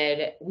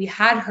we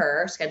had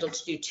her scheduled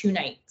to do 2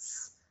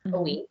 nights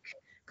a week,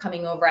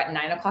 coming over at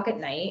 9:00 at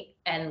night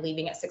and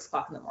leaving at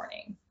 6:00 in the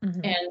morning.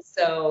 And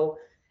so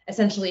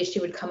essentially she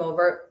would come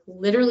over,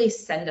 literally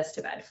send us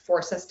to bed,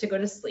 force us to go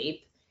to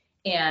sleep.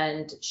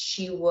 And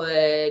she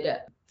would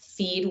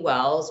feed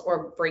Wells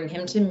or bring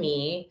him to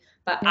me.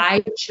 But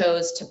I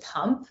chose to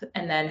pump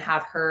and then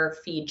have her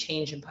feed,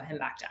 change, and put him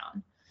back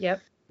down.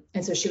 Yep.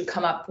 And so she would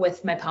come up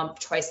with my pump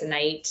twice a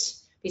night,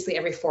 basically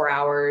every 4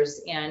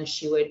 hours, and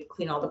she would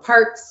clean all the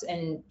parts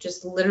and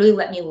just literally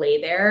let me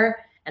lay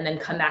there and then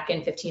come back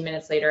in 15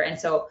 minutes later. And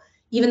so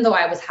even though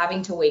I was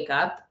having to wake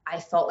up, I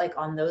felt like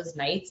on those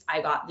nights I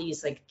got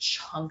these like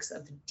chunks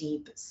of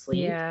deep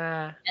sleep.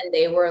 Yeah. And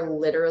they were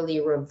literally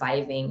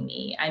reviving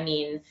me. I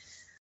mean,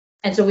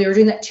 and so we were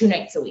doing that 2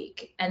 nights a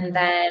week. And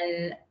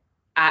then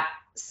at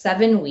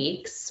 7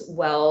 weeks,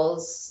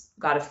 Wells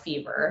got a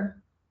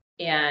fever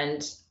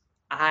and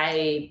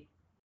I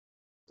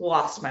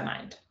lost my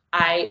mind.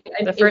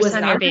 The first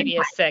time your baby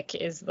is sick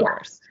is the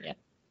worst. Yeah.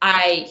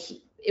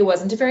 It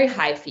wasn't a very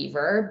high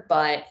fever,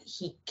 but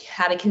he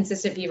had a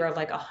consistent fever of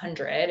like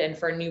 100. And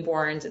for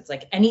newborns, it's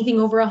like anything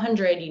over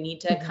 100, you need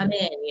to come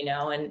in,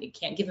 and you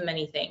can't give him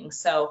anything.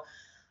 So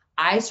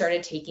I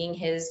started taking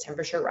his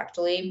temperature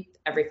rectally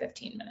every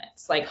 15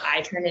 minutes. Like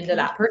I turned into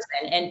that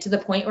person, and to the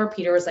point where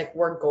Peter was like,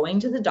 we're going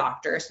to the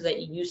doctor so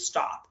that you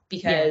stop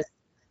because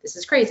this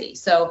is crazy.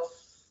 So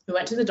we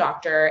went to the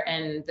doctor,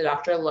 and the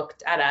doctor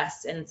looked at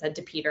us and said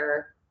to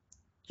Peter,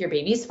 your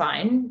baby's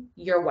fine.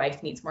 Your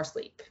wife needs more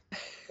sleep.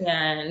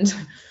 And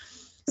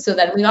so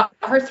then we got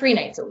her 3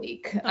 nights a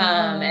week.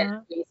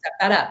 And we set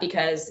that up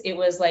because it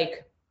was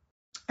like,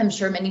 I'm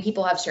sure many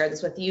people have shared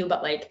this with you,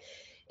 but like,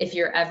 if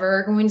you're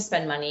ever going to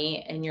spend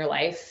money in your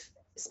life,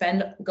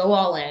 go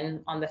all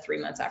in on the 3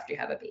 months after you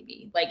have a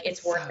baby. Like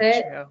it's worth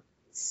it. True.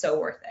 So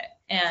worth it.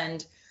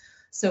 And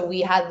so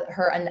we had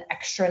her an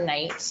extra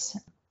night.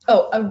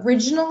 Oh,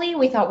 originally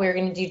we thought we were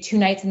going to do 2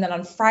 nights. And then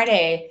on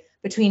Friday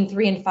between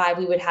 3 and 5,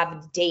 we would have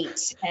a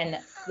date. And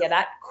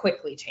that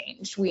quickly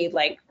changed. We're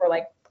like,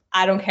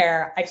 I don't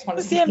care. I just want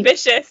to be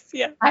ambitious.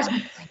 Yeah.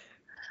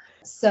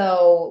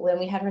 So when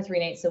we had her 3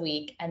 nights a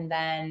week, and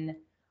then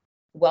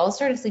Wells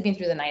started sleeping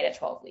through the night at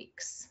 12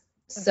 weeks.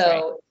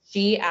 So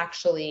she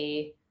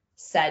actually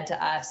said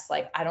to us,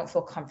 like, I don't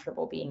feel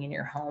comfortable being in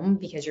your home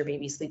because your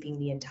baby's sleeping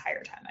the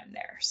entire time I'm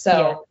there.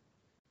 So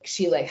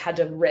she like had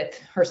to rip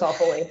herself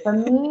away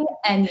from me.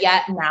 And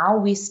yet now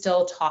we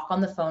still talk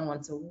on the phone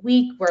once a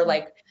week. Where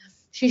like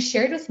she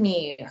shared with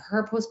me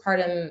her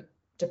postpartum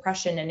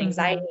depression and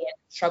anxiety and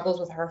struggles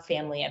with her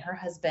family and her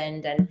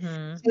husband. And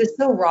Mhm. she was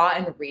so raw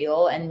and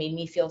real and made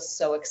me feel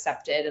so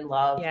accepted and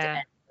loved Yeah.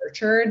 and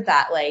nurtured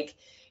that like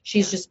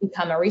she's Yeah. just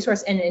become a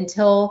resource. And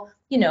until,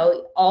 you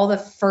know, all the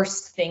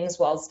first things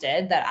Wells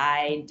did that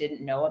I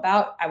didn't know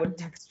about, I would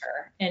text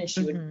her and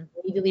she would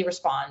immediately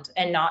respond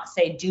and not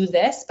say, do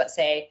this, but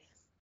say,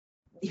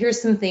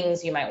 here's some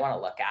things you might want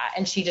to look at.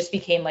 And she just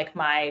became like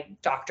my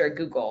Dr.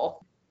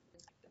 Google.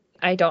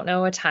 I don't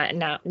know a ton.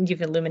 Now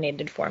you've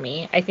illuminated for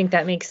me. I think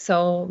that makes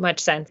so much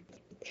sense.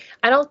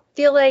 I don't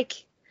feel like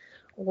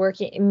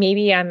working,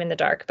 maybe I'm in the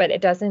dark, but it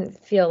doesn't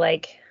feel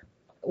like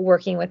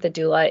working with a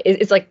doula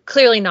is like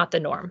clearly not the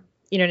norm.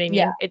 You know what I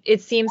Yeah. mean?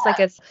 It seems like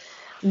it's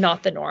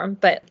not the norm,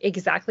 but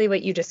exactly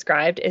what you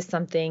described is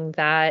something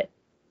that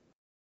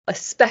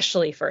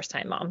especially first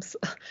time moms,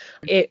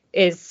 it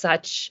is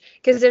such,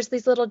 because there's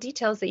these little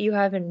details that you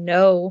have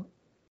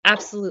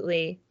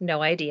absolutely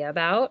no idea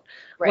about,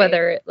 Right.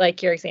 whether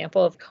like your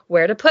example of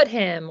where to put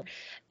him,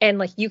 and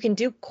like you can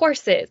do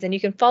courses and you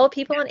can follow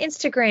people on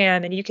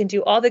Instagram and you can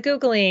do all the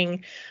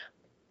Googling,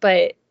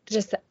 but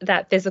just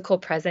that physical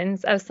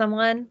presence of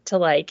someone to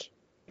like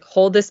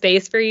hold the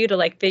space for you to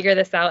like figure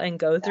this out and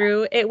go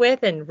through it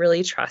with and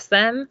really trust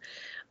them.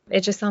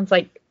 It just sounds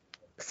like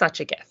such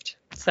a gift.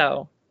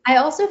 So I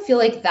also feel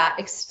like that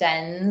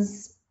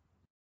extends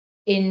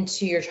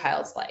into your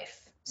child's life.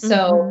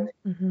 So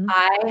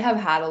I have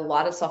had a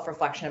lot of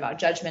self-reflection about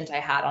judgment I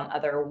had on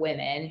other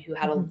women who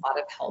had a lot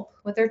of help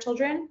with their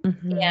children.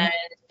 And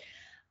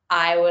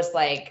I was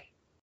like,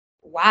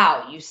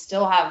 wow, you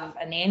still have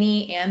a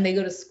nanny and they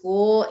go to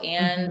school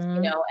and,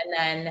 you know, and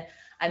then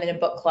I'm in a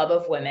book club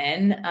of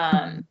women.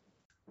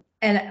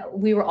 And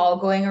we were all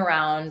going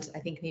around, I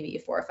think maybe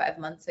 4 or 5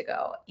 months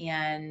ago.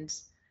 And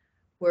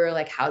we're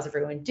like, how's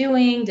everyone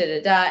doing? Da,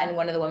 da, da. And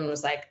one of the women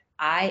was like,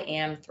 I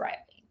am thriving.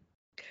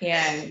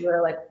 And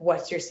we're like,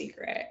 what's your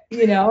secret?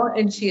 You know?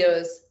 And she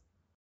goes,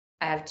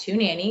 I have 2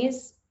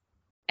 nannies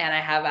and I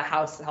have a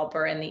house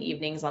helper in the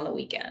evenings on the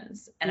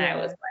weekends. And I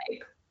was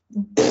like,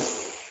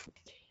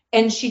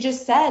 and she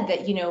just said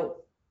that, you know,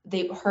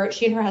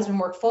 she and her husband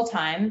work full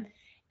time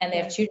and they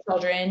have 2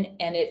 children.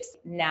 And it's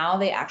now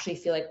they actually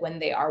feel like when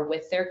they are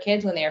with their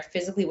kids, when they are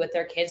physically with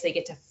their kids, they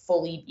get to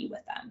fully be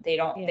with them. They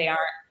aren't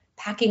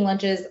packing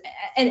lunches,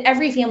 and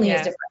every family is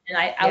different. And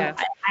I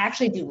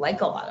actually do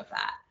like a lot of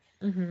that.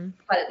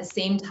 But at the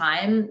same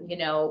time, you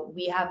know,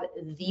 we have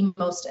the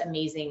most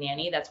amazing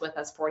nanny that's with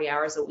us 40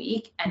 hours a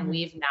week. And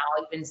we've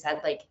now even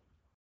said like, do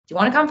you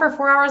want to come for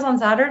 4 hours on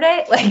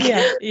Saturday? Like,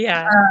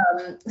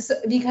 so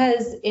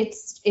because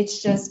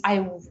it's just,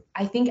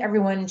 I think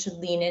everyone should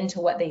lean into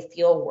what they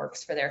feel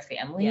works for their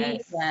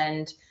family.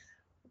 And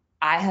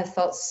I have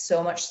felt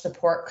so much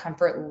support,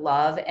 comfort,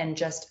 love, and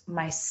just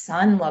my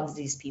son loves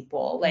these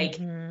people. Like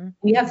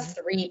we have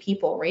 3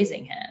 people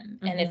raising him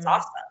and it's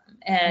awesome.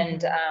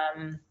 And,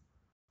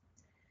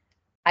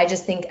 I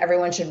just think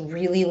everyone should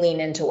really lean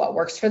into what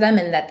works for them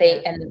and that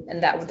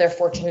and that they're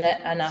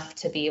fortunate enough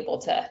to be able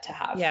to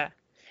have. Yeah.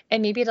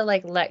 And maybe to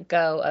like let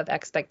go of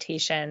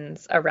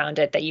expectations around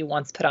it that you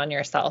once put on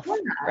yourself,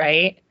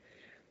 right?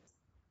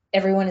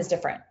 Everyone is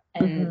different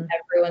and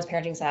everyone's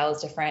parenting style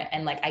is different.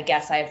 And like, I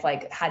guess I've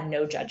like had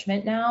no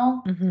judgment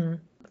now.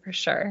 For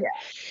sure.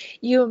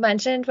 You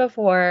mentioned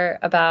before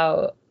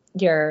about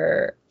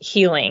your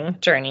healing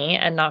journey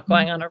and not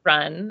going on a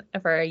run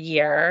for a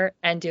year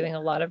and doing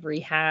a lot of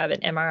rehab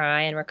and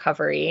MRI and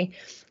recovery.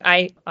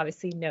 I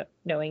obviously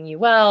knowing you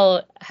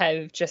well,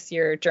 have just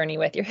your journey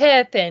with your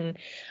hip, and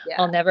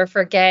I'll never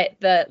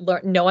forget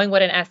knowing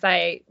what an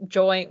SI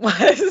joint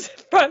was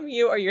from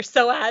you, or your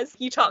psoas.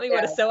 You taught me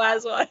what a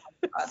psoas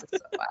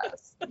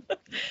was.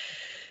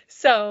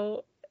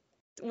 So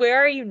where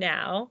are you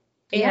now?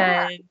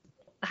 And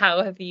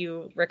how have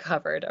you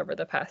recovered over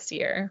the past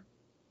year?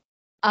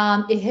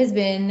 It has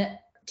been,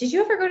 did you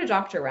ever go to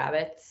Dr.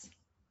 Rabbit's?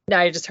 No,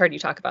 I just heard you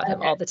talk about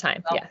him all the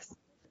time. Well, yes.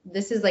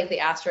 This is like the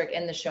asterisk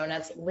in the show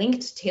notes,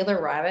 linked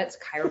Taylor Rabbit's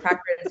chiropractor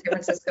in San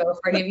Francisco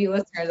for any of you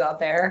listeners out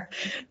there.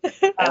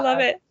 I love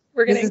it.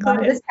 We're going to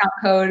include a discount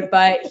code,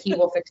 but he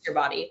will fix your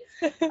body.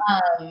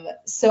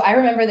 So I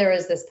remember there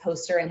was this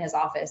poster in his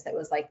office that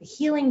was like, the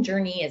healing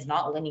journey is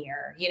not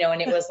linear, you know,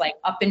 and it was like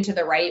up and to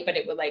the right, but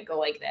it would like go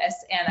like this.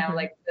 And I was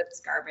like,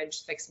 this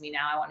garbage, fix me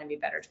now. I want to be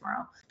better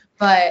tomorrow.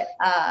 But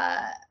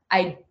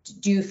I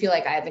do feel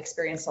like I've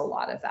experienced a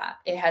lot of that.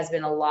 It has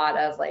been a lot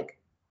of like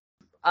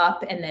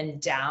up and then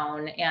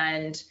down.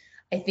 And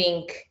I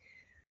think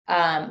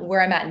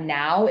where I'm at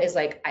now is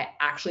like, I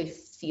actually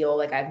feel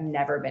like I've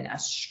never been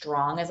as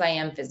strong as I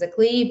am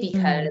physically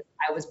because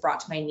I was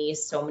brought to my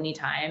knees so many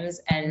times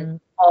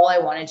and all I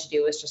wanted to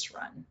do was just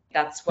run.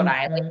 That's what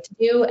I like to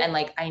do. And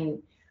like, I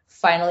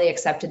finally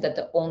accepted that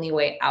the only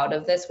way out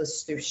of this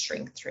was through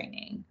strength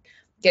training.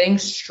 Getting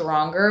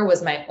stronger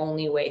was my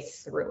only way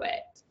through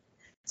it.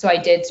 So I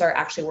did start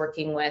actually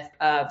working with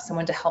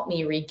someone to help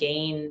me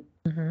regain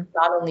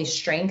not only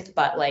strength,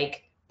 but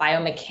like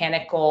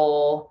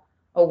biomechanical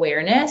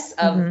awareness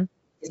of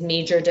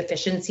major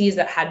deficiencies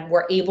that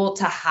were able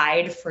to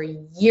hide for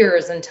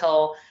years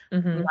until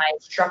my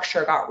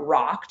structure got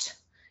rocked.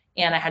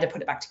 and I had to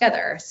put it back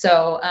together.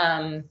 So,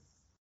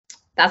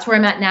 that's where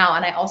I'm at now.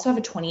 And I also have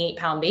a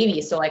 28-pound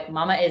baby. So like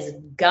mama is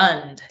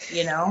gunned,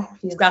 you know,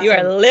 she's got you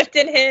are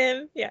lifting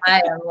him. Yeah. I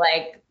am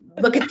like,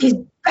 look at these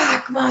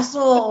back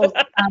muscles.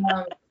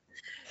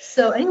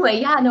 So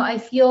anyway, yeah, no, I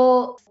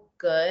feel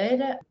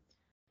good.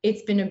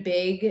 It's been a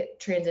big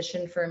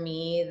transition for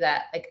me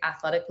that like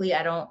athletically,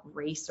 I don't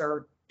race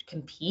or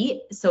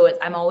compete. So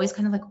I'm always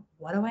kind of like,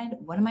 what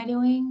am I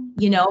doing?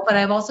 You know, but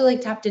I've also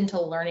like tapped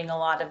into learning a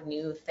lot of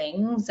new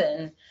things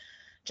and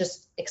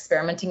just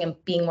experimenting and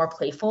being more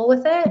playful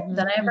with it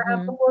than I ever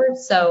have before.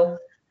 So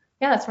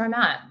yeah, that's where I'm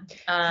at.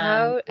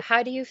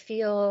 How do you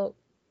feel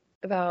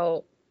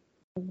about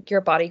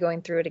your body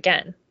going through it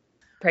again,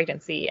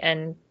 pregnancy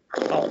and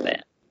all of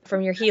it?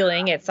 From your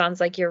healing, it sounds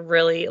like you're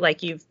really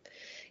like you've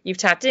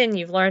tapped in,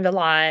 you've learned a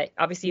lot.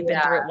 Obviously, you've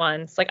been through it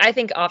once. Like I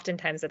think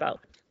oftentimes about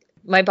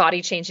my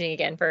body changing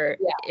again for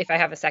if I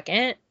have a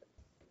second.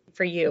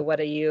 For you,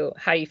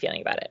 how are you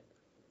feeling about it?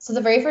 So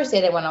the very first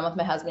date I went on with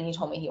my husband, he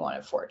told me he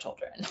wanted 4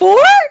 children. 4?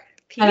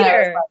 Peter. And I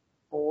was like,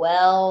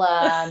 well,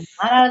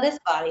 not out of this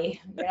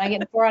body. You're not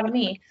getting 4 out of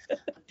me.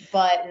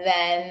 But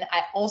then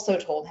I also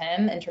told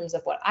him in terms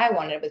of what I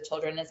wanted with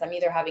children is I'm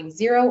either having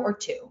 0 or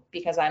 2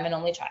 because I'm an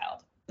only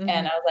child. And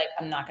I was like,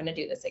 I'm not going to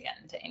do this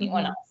again to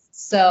anyone else.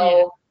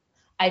 So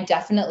I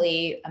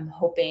definitely am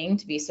hoping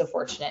to be so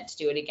fortunate to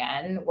do it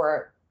again.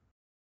 We're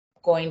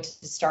going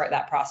to start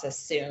that process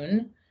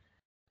soon.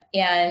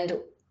 And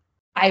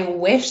I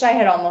wish I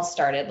had almost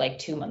started like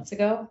 2 months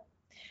ago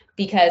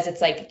because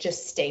it's like,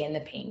 just stay in the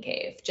pain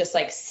cave, just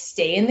like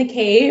stay in the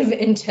cave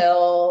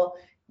until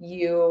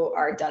you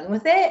are done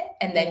with it.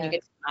 And then you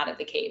get to come out of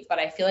the cave. But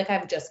I feel like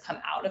I've just come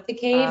out of the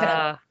cave and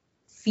I'm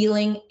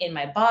feeling in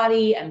my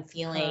body. I'm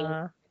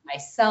feeling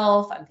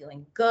myself. I'm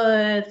feeling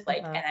good.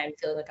 Like, and I'm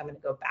feeling like I'm going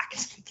to go back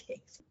into the cave.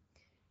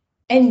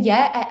 And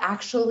yet I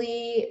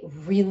actually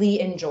really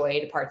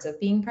enjoyed parts of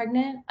being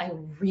pregnant. I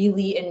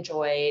really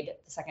enjoyed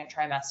the second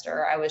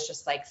trimester. I was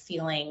just like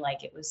feeling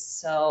like it was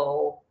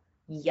so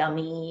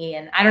yummy.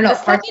 And I don't know. The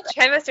second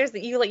trimesters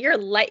that your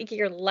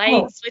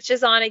light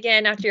switches on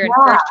again after your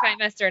first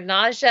trimester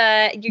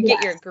nausea. You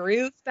get your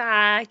groove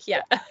back.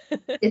 Yeah.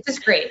 It's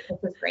just great.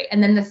 It's just great.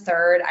 And then the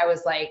third, I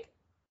was like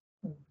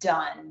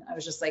done. I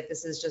was just like,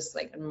 this is just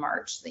like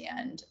March to the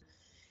end.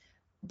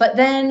 But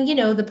then, you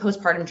know, the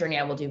postpartum journey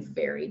I will do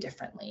very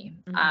differently.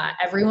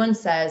 Everyone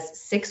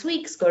says 6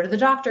 weeks, go to the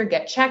doctor,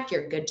 get checked,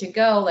 you're good to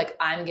go. Like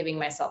I'm giving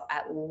myself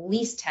at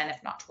least 10,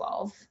 if not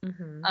 12,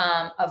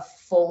 of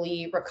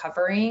fully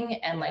recovering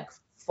and like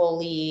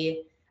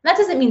fully, that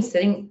doesn't mean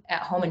sitting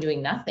at home and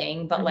doing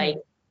nothing, but like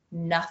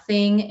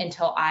nothing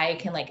until I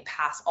can like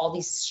pass all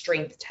these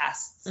strength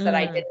tests that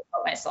I didn't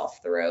put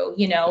myself through,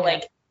 you know,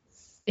 like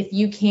if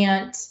you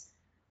can't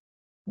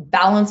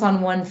balance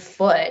on one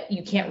foot,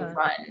 you can't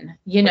run,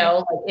 you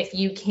know, like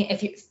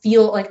if you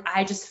feel like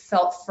I just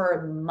felt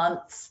for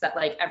months that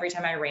like every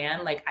time I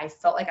ran, like I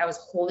felt like I was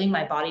holding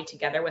my body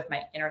together with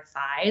my inner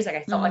thighs. Like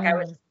I felt like I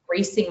was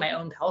bracing my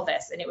own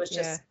pelvis and it was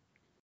just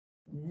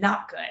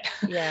not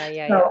good.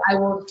 So I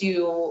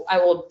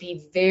will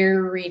be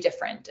very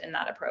different in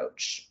that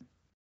approach.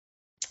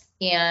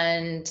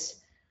 And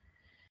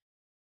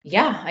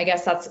I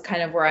guess that's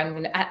kind of where I'm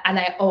going to, and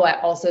I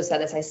also said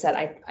this, I said,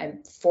 I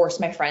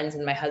forced my friends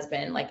and my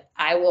husband, like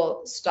I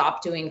will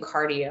stop doing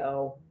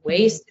cardio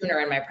way sooner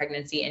in my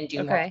pregnancy and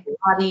do more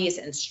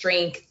Pilates and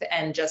strength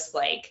and just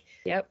like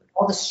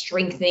all the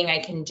strengthening I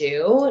can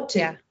do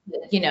to,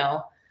 you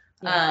know,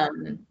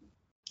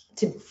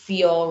 to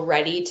feel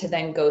ready to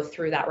then go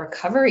through that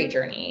recovery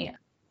journey.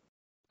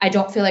 I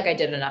don't feel like I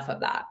did enough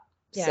of that.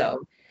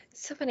 So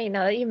it's so funny.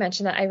 Now that you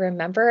mentioned that, I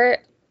remember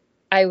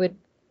I would,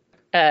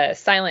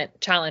 silent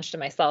challenge to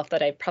myself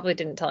that I probably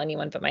didn't tell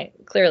anyone, but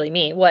clearly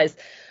me was,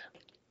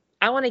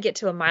 I want to get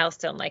to a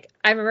milestone. Like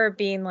I remember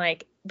being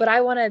like, but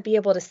I want to be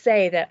able to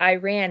say that I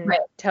ran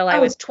till I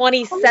was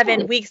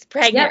 27 weeks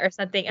pregnant or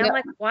something. And I'm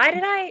like,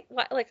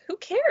 like, who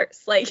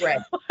cares? Like,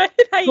 why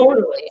did I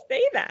even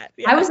say that?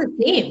 I was the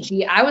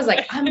same. I was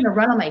like, I'm going to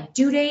run on my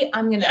due date.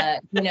 I'm going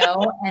to, you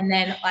know, and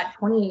then at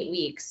 28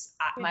 weeks,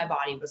 my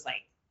body was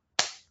like,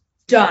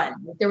 done.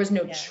 There was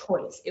no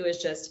choice. It was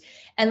just,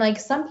 and like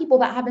some people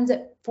that happens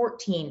at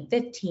 14,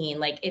 15,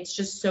 like it's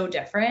just so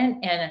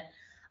different. And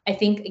I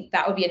think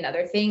that would be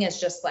another thing is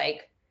just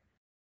like,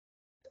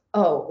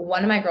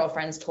 one of my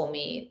girlfriends told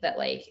me that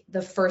like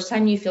the first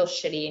time you feel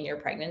shitty in your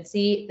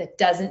pregnancy, that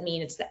doesn't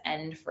mean it's the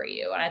end for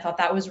you. And I thought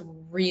that was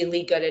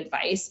really good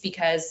advice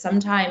because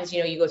sometimes,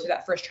 you know, you go through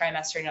that first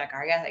trimester and you're like,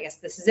 I guess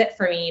this is it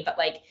for me. But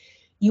like,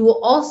 you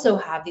will also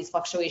have these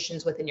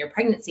fluctuations within your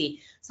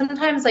pregnancy.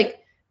 Sometimes like,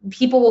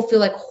 people will feel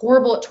like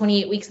horrible at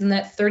 28 weeks and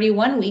then at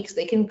 31 weeks,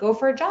 they can go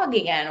for a jog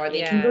again, or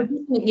they can go,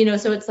 you know,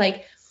 so it's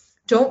like,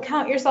 don't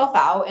count yourself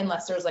out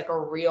unless there's like a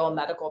real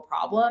medical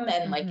problem.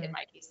 And like in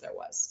my case, there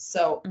was.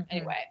 So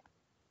anyway,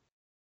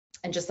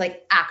 and just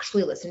like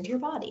actually listen to your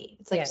body.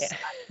 It's like such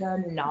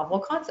a novel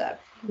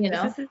concept, you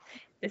know?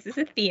 This is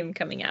a theme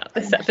coming out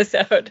this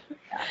episode.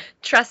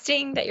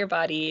 Trusting that your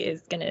body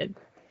is going to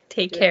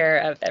take care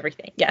of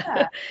everything.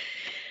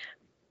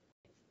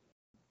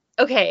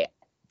 Okay,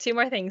 two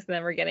more things, and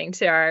then we're getting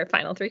to our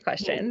final three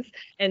questions.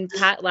 And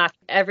Pat laughed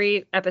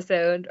every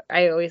episode.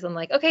 I always am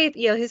like, okay,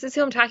 this is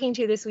who I'm talking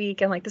to this week,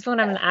 and like this one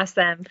I'm going to ask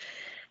them.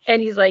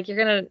 And he's like, you're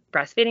going to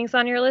breastfeeding's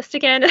on your list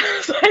again? I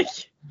was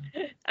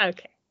like,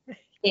 okay,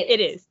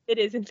 it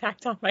is in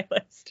fact on my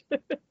list.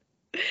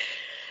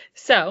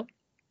 So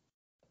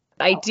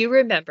I do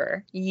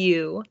remember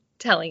you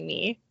telling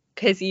me,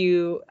 because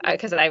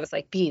I was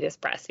like, this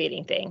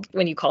breastfeeding thing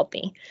when you called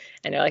me,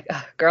 and you're like,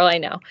 oh, girl, I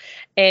know.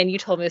 And you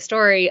told me the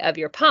story of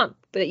your pump,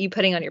 that you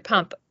putting on your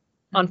pump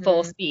on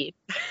full speed.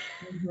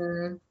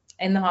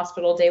 In the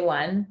hospital day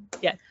one.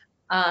 Yeah.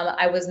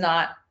 I was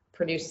not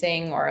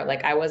producing, or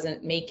like I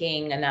wasn't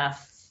making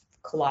enough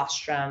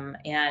colostrum,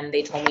 and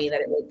they told me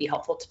that it would be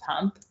helpful to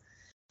pump.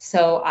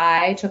 So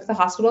I took the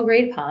hospital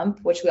grade pump,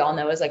 which we all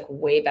know is like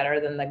way better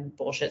than the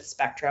bullshit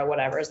Spectra,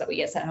 whatever's that we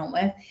get sent home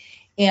with.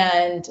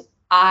 And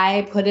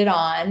I put it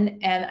on,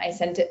 and I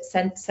set it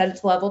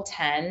to level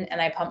 10,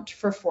 and I pumped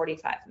for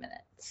 45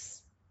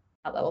 minutes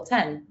at level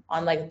 10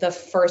 on like the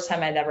first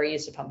time I'd ever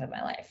used a pump in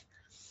my life.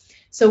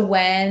 So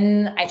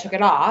when I took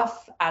it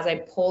off, as I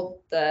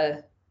pulled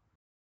the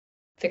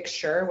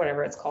fixture,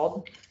 whatever it's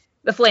called,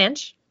 the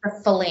flange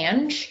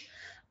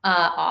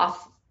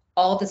off,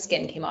 all the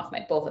skin came off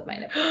both of my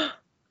nipples.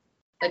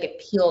 Like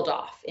it peeled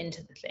off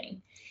into the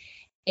thing.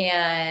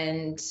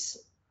 And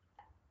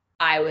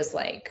I was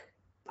like,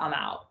 I'm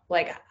out.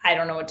 Like, I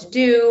don't know what to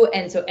do.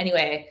 And so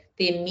anyway,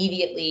 they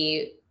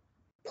immediately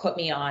put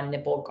me on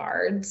nipple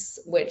guards,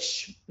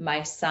 which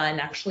my son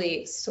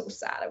actually, so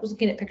sad. I was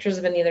looking at pictures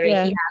of him the other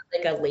day. He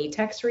had like a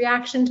latex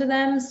reaction to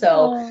them.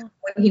 So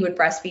when he would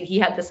breastfeed, he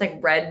had this like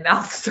red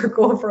mouth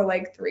circle for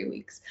like 3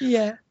 weeks.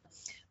 Yeah.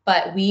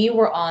 But we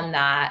were on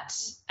that.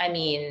 I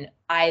mean,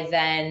 I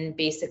then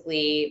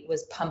basically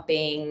was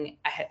pumping.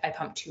 I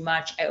pumped too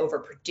much. I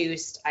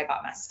overproduced. I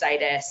got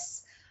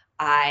mastitis.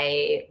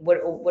 I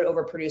would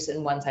overproduce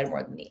in one side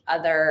more than the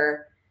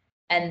other.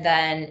 And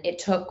then it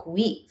took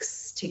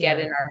weeks to get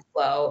in our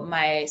flow.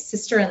 My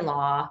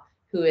sister-in-law,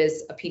 who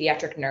is a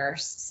pediatric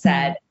nurse,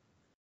 said,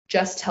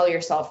 just tell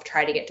yourself,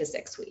 try to get to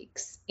 6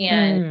 weeks.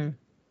 And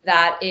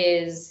that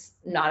is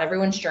not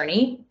everyone's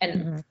journey.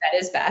 And that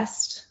is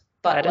best.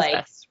 But like,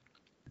 best.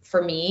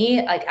 For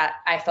me, like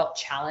I felt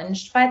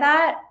challenged by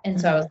that.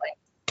 And so I was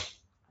like,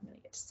 I'm going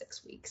to get to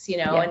 6 weeks, and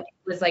it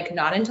was like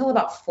not until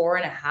about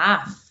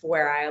 4.5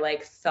 where I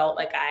like felt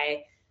like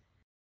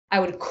I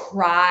would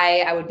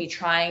cry. I would be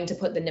trying to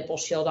put the nipple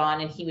shield on,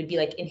 and he would be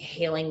like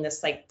inhaling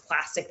this like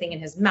plastic thing in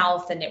his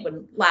mouth, and it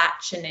would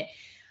latch, and it,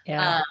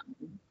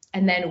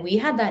 and then we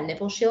had that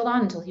nipple shield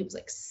on until he was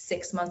like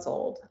 6 months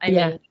old. I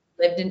mean,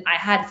 I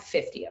had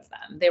 50 of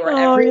them. They were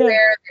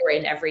everywhere. They were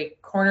in every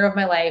corner of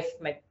my life,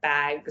 my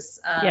bags.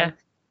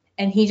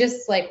 And he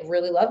just like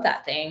really loved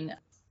that thing,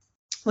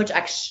 which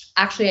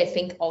actually I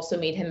think also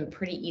made him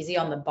pretty easy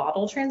on the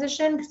bottle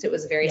transition, because it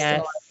was very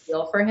similar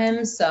feel for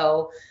him.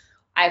 So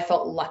I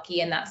felt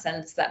lucky in that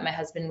sense that my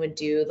husband would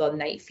do the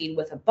night feed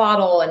with a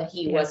bottle, and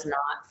he was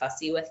not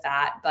fussy with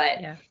that.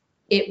 But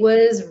it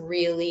was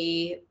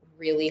really,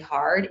 really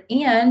hard.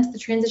 And the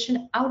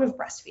transition out of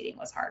breastfeeding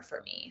was hard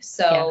for me.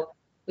 So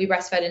we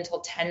breastfed until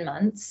 10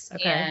 months.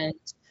 And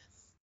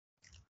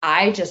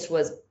I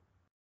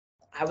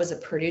was a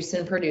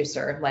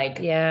producer.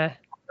 Like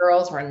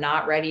girls were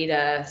not ready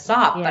to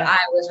stop, but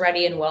I was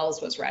ready, and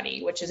Wells was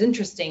ready, which is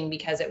interesting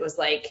because it was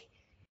like,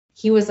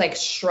 he was like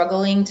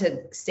struggling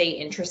to stay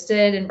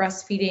interested in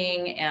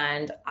breastfeeding,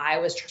 and I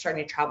was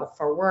starting to travel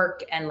for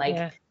work. And like,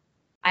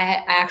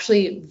 I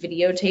actually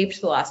videotaped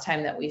the last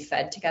time that we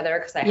fed together,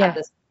 because I had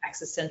this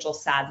existential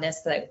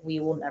sadness that we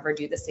will never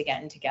do this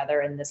again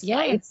together in this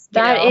life.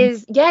 That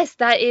is,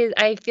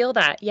 I feel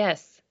that.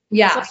 Yes.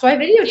 Yeah. So I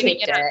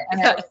videotaped it,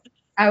 and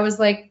I was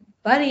like,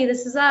 buddy,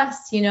 this is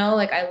us,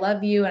 like, I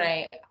love you. And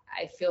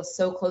I feel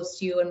so close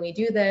to you when we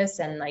do this.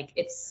 And like,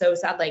 it's so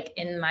sad, like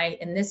in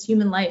this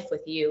human life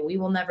with you, we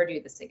will never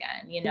do this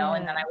again, And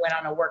then I went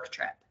on a work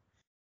trip,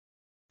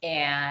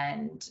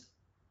 and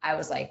I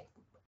was like,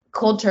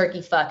 cold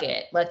turkey, fuck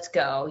it, let's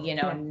go,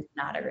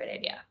 not a great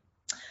idea.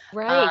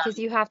 Right. Because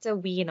you have to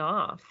wean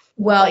off.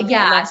 Well,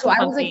 so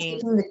I was like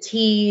taking the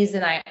teas,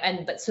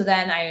 but so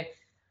then I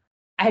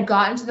had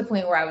gotten to the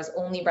point where I was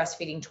only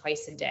breastfeeding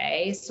twice a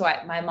day. So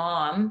my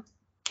mom,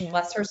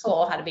 bless her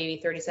soul, had a baby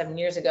 37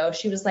 years ago.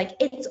 She was like,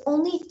 it's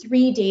only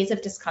 3 days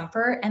of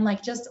discomfort and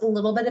like just a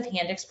little bit of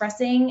hand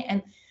expressing.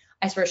 And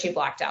I swear she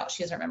blacked out.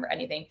 She doesn't remember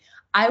anything.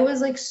 I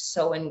was like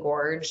so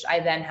engorged.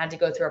 I then had to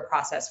go through a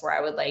process where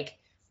I would like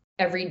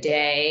every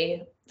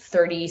day,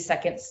 30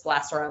 seconds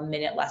less or a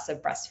minute less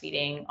of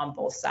breastfeeding on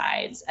both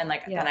sides. And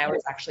like, then I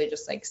was actually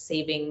just like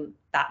saving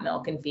that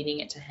milk and feeding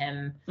it to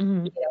him,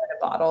 in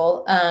a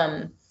bottle.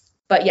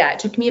 But it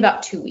took me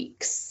about 2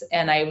 weeks,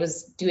 and I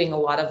was doing a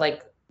lot of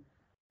like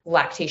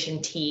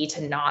lactation tea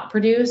to not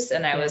produce.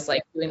 And I was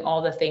like doing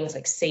all the things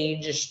like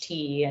sage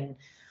tea, and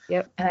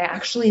and I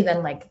actually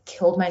then like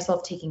killed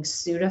myself taking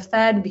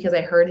Sudafed, because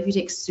I heard if you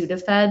take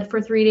Sudafed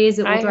for 3 days,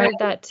 it will dry. I heard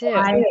that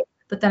too.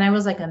 but then I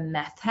was like a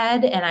meth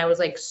head and I was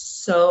like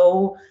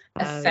so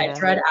Yeah.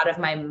 ephedra out of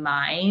my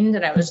mind.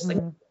 And I was just like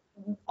Mhm.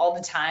 all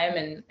the time.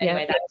 And Yeah.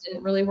 anyway, that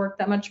didn't really work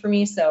that much for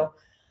me. So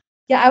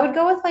yeah, I would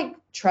go with like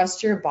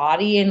trust your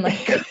body and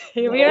like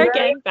Here we are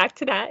again, back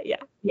to that.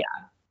 Yeah.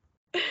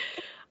 Yeah.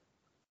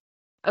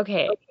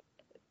 Okay.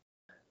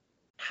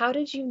 How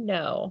did you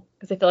know?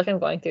 Because I feel like I'm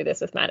going through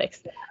this with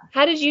Maddox.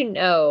 How did you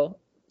know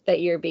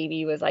that your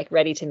baby was like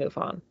ready to move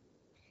on?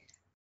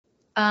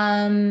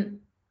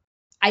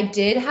 I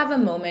did have a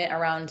moment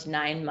around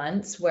 9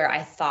 months where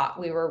I thought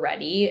we were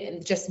ready,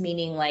 and just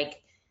meaning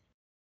like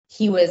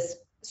he was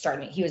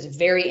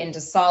very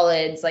into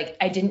solids. Like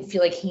I didn't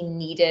feel like he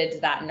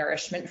needed that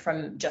nourishment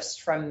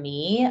from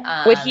me.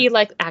 Would he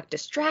like act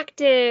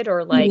distracted or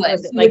He like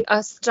was was. it like a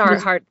He start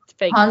was hard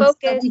fake focus?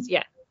 constantly,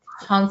 Yeah.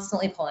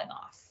 constantly pulling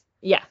off.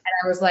 Yeah. And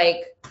I was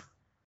like,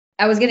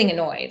 I was getting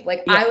annoyed.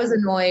 Like Yeah. I was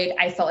annoyed.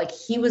 I felt like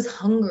he was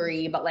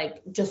hungry, but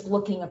like just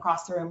looking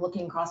across the room,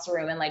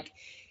 and like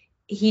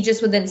he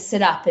just would then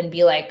sit up and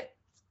be like,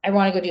 I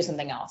want to go do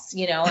something else,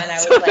 you know? And I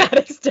was like,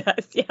 Maddox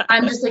does. Yeah.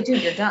 I'm just like,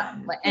 dude, you're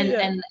done. Like, and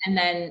Yeah. and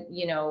then,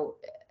 you know,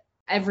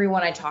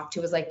 everyone I talked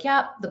to was like,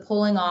 yeah, the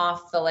pulling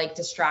off, the like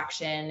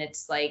distraction.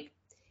 It's like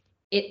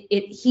it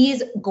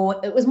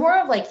was more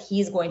of like,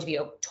 he's going to be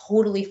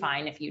totally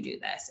fine if you do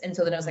this. And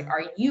so then I was like,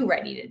 are you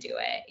ready to do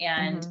it?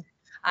 And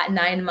at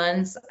 9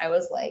 months, I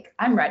was like,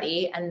 I'm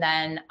ready. And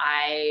then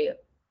I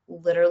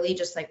literally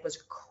just like was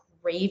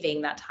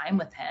craving that time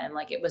with him.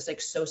 Like it was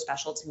like so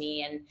special to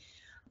me. And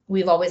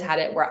we've always had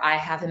it where I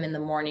have him in the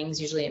mornings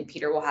usually, and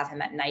Peter will have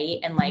him at night.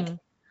 And like,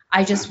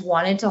 I just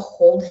wanted to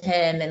hold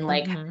him and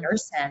like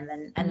nurse him.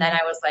 And then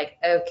I was like,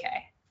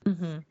 okay,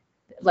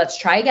 let's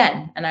try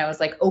again. And I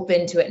was like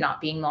open to it not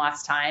being the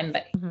last time,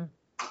 but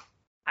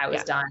I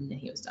was done and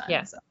he was done.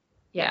 Yeah. So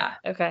yeah.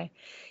 Okay.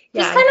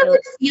 Just kind of like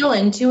feel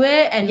into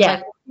it and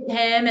like look at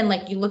him and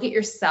like you look at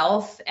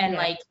yourself and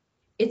like,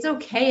 it's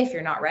okay if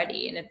you're not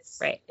ready. And it's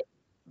right.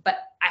 But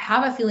I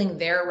have a feeling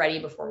they're ready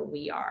before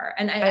we are.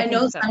 And I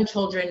know some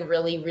children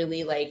really,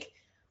 really like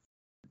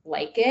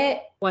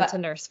it. Want to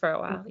nurse for a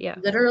while. Yeah.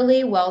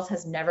 Literally, Wells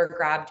has never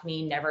grabbed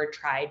me, never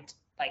tried.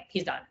 Like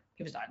he's done.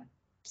 He was done.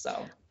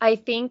 So I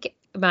think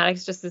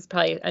Maddox just is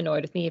probably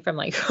annoyed with me from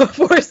like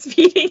force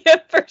feeding him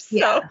for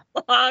so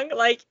long.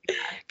 Like,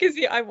 because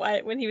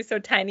when he was so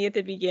tiny at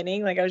the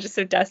beginning, like I was just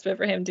so desperate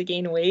for him to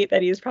gain weight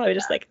that he was probably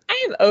just like,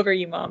 I am over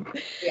you, mom.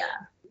 Yeah.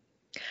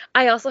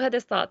 I also had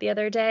this thought the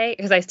other day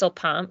because I still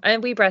pump,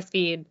 and we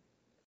breastfeed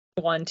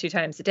 1-2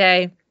 times a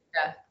day.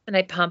 Yeah. And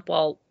I pump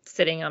while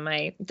sitting on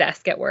my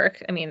desk at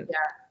work. I mean,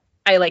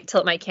 I like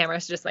tilt my camera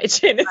so just my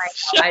chin is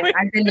showing.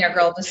 I've been there,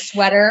 girl. The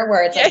sweater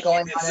where it's like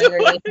going on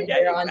underneath and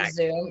you're on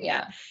Zoom.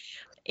 Yeah.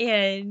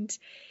 And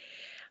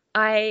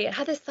I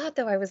had this thought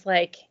though. I was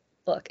like,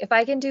 look, if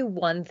I can do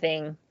one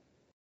thing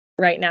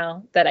right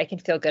now that I can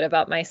feel good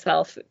about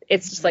myself,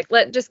 it's just like,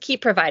 just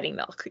keep providing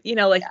milk, you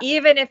know, like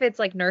even if it's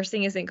like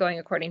nursing isn't going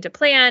according to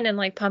plan and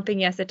like pumping,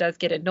 yes, it does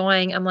get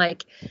annoying. I'm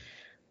like,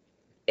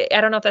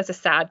 I don't know if that's a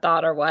sad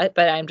thought or what,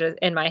 but I'm just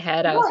in my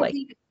head. I was like,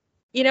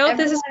 you know,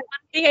 this is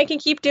one thing I can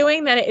keep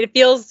doing that it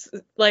feels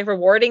like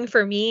rewarding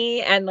for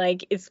me and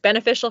like it's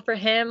beneficial for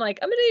him. Like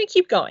I'm going to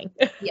keep going.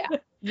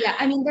 Yeah.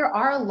 I mean, there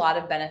are a lot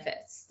of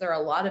benefits.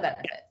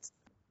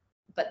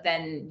 But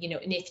then, you know,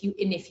 and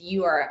if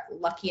you are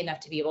lucky enough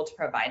to be able to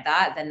provide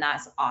that, then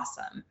that's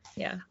awesome.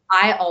 Yeah.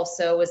 I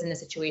also was in a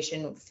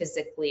situation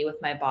physically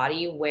with my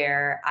body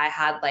where I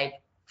had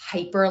like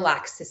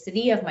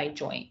hyperlaxicity of my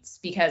joints,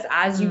 because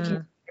as you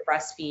continue to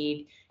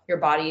breastfeed, your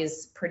body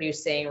is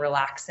producing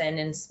relaxin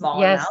in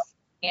small amounts.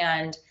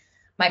 And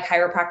my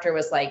chiropractor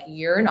was like,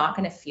 you're not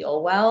going to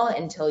feel well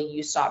until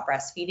you stop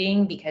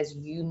breastfeeding because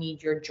you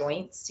need your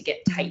joints to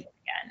get tight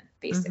again,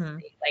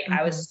 basically. Like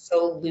I was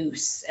so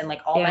loose and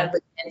like all my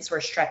ligaments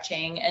were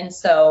stretching. And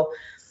so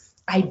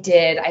I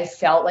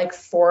felt like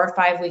 4 or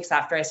 5 weeks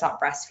after I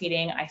stopped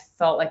breastfeeding, I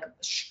felt like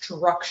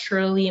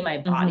structurally my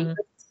body was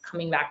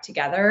coming back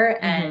together.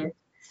 And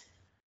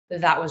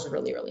that was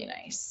really, really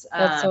nice.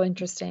 That's so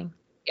interesting.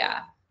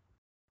 Yeah.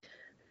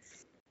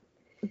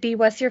 B,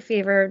 what's your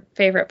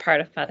favorite part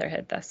of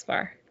motherhood thus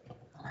far? Oh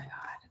my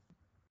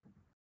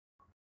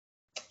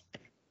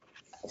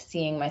God.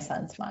 Seeing my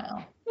son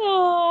smile.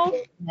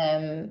 Oh.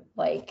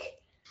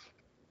 Like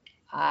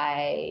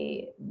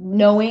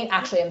knowing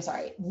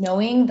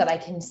that I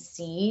can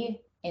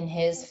see in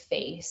his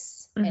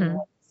face and when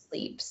he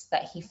sleeps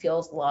that he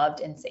feels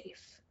loved and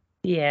safe.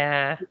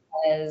 Yeah.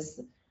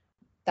 Because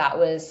that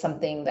was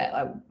something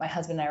that my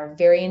husband and I were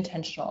very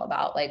intentional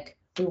about. Like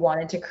we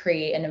wanted to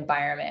create an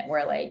environment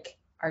where like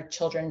our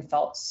children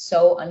felt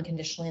so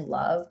unconditionally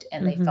loved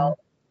and they felt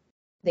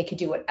they could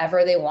do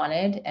whatever they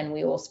wanted and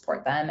we will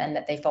support them, and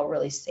that they felt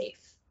really safe.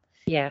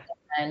 Yeah.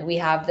 And we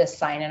have this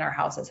sign in our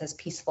house that says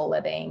peaceful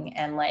living.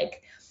 And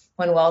like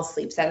when Wells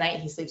sleeps at night,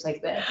 he sleeps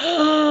like this.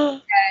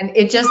 And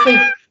it just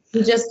like,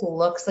 he just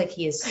looks like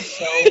he is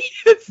so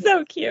it's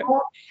so cute.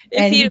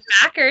 Is he a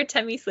back or a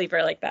tummy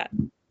sleeper like that?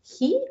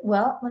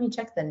 Well, let me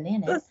check the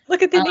nanny.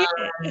 Look at the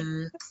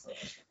nanny.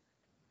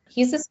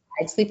 He's a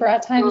side sleeper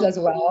at times as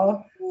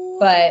well.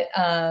 But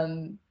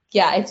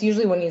yeah, it's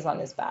usually when he's on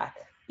his back.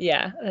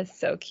 Yeah, that's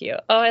so cute.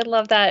 Oh, I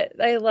love that.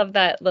 I love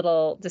that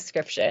little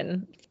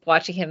description.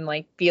 Watching him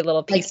like be a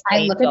little Like peaceful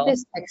I look at angel.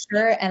 this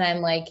picture and I'm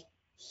like,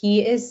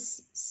 he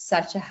is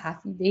such a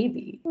happy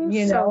baby,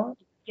 you know?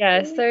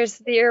 Yes,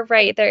 you're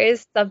right. There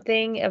is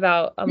something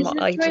about He's just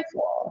like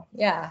joyful.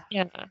 Yeah.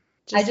 yeah,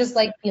 I just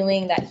like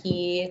feeling that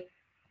he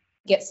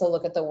gets to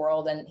look at the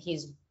world and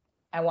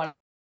I want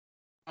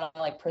to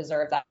like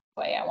preserve that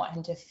way. I want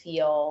him to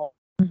feel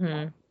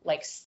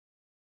like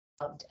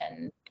loved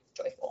and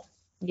joyful.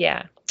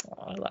 Yeah.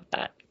 Oh, I love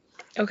that.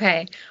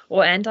 Okay.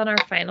 We'll end on our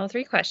final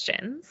 3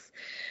 questions.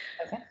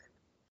 Okay.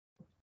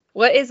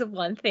 What is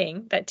one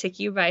thing that took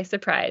you by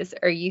surprise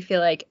or you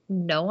feel like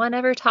no one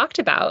ever talked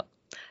about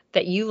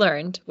that you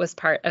learned was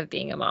part of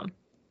being a mom?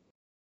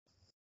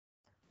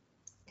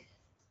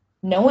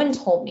 No one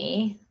told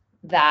me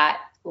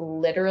that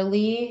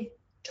literally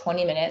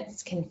 20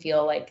 minutes can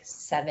feel like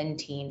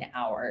 17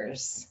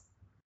 hours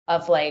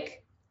of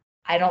like,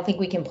 I don't think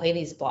we can play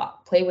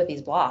with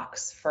these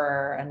blocks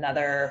for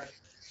another.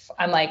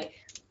 I'm like,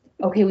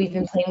 okay, we've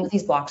been playing with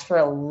these blocks for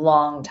a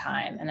long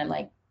time. And I'm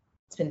like,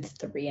 it's been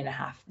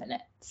 3.5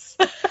 minutes.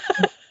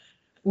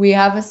 We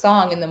have a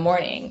song in the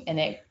morning and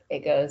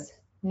it goes,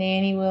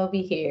 Nanny will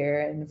be here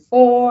in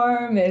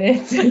 4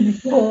 minutes and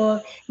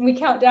 4. And we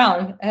count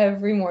down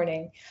every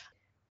morning.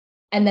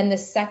 And then the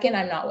second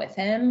I'm not with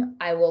him,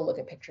 I will look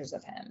at pictures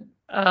of him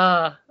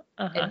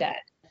in bed.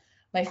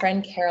 My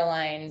friend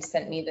Caroline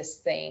sent me this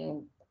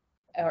thing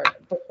or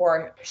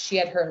before she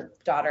had her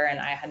daughter and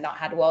I had not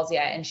had Wells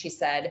yet. And she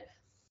said,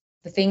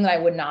 the thing that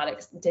I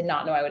did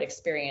not know I would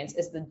experience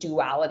is the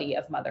duality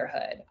of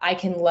motherhood. I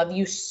can love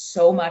you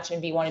so much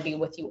and want to be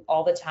with you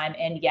all the time.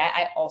 And yet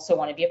I also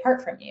want to be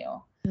apart from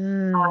you.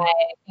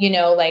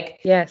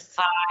 Yes.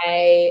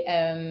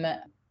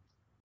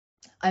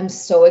 I'm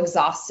so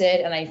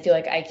exhausted and I feel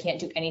like I can't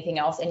do anything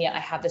else. And yet I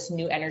have this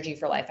new energy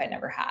for life I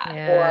never had.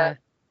 Yeah. Or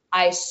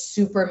I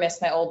super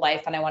miss my old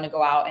life and I want to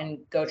go out and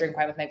go drink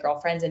wine with my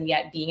girlfriends. And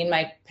yet being in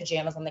my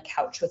pajamas on the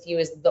couch with you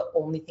is the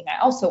only thing I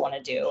also want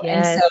to do.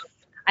 Yes. And so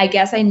I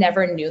guess I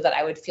never knew that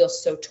I would feel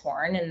so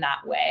torn in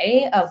that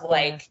way of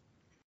like,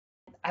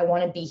 I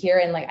want to be here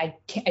and like,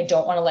 I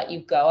don't want to let you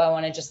go. I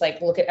want to just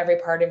like look at every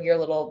part of your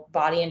little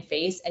body and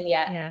face. And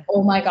yet,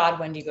 oh my God,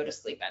 when do you go to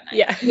sleep at night?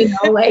 Yeah. You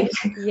know, like,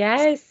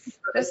 yes,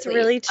 that's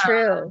really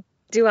true.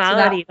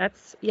 Duality.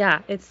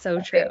 It's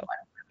so true.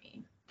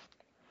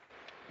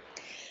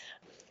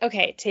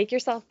 Okay, take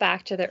yourself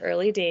back to the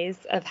early days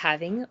of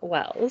having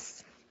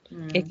Wells.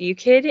 If you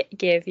could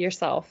give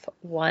yourself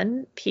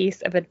one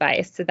piece of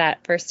advice to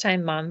that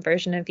first-time mom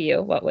version of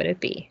you, what would it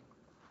be?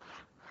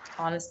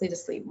 Honestly, to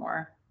sleep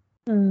more.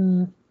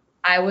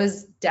 I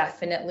was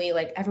definitely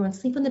like, everyone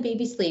sleep when the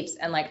baby sleeps.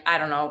 And like, I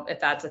don't know if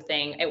that's a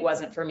thing. It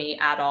wasn't for me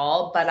at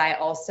all. But I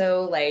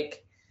also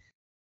like,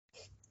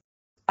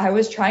 I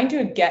was trying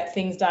to get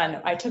things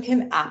done. I took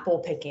him apple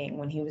picking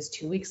when he was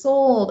 2 weeks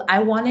old. I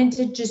wanted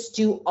to just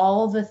do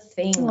all the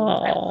things.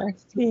 All of it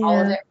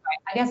right.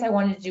 I guess I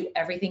wanted to do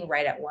everything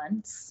right at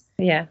once.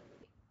 Yeah.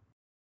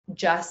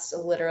 Just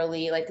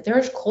literally like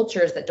there's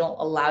cultures that don't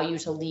allow you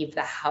to leave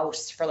the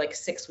house for like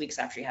 6 weeks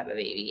after you have a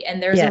baby.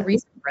 And there's a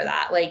reason for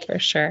that. Like for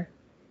sure.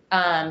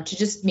 To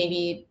just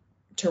maybe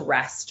to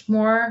rest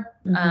more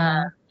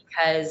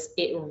because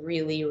it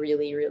really,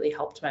 really, really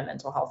helped my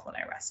mental health when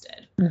I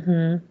rested.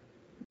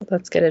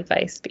 That's good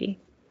advice, B.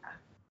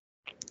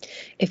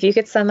 If you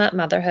could sum up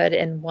motherhood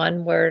in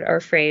one word or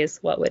phrase,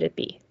 what would it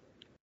be?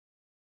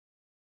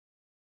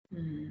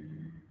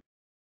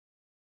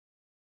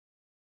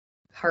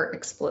 Heart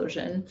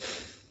explosion.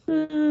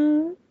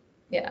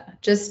 Yeah,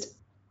 just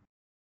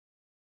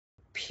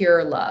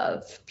pure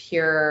love,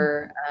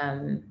 pure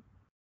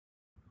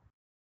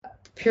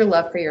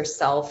love for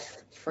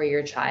yourself, for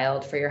your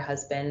child, for your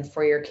husband,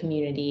 for your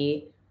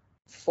community,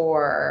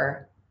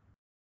 for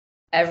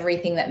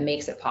everything that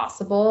makes it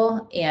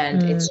possible.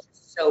 And it's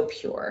just so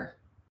pure,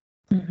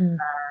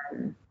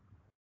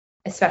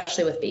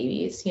 especially with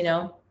babies, you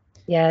know?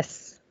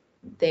 Yes.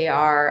 They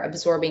are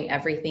absorbing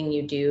everything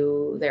you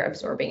do. They're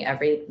absorbing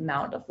every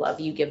amount of love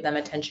you give them,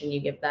 attention you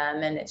give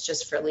them. And it's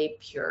just really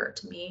pure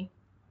to me.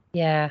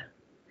 Yeah.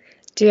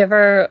 Do you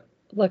ever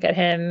look at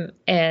him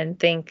and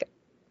think,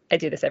 I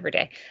do this every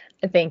day,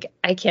 I think,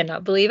 I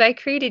cannot believe I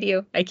created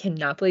you. I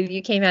cannot believe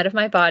you came out of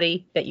my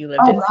body, that you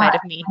lived inside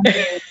of me.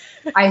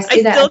 I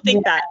say that. Still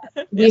think that.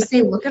 We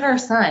say, look at our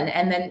son.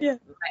 And then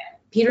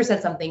Peter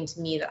said something to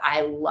me that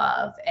I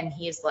love. And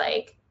he's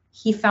like,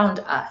 he found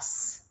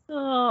us.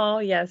 Oh,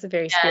 yeah. It's a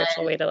very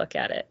spiritual way to look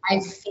at it.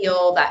 I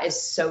feel that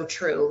is so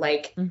true.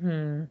 Like,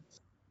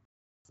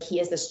 he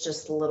is this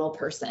just little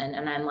person.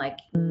 And I'm like,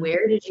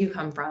 where did you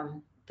come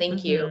from?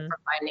 Thank you for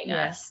finding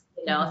us.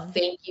 You know,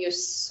 thank you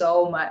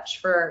so much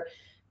for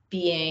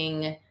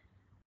being,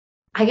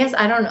 I guess,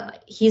 I don't know.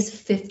 He's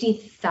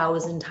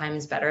 50,000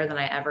 times better than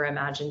I ever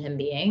imagined him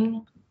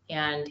being.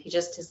 And he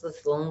just is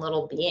this lone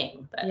little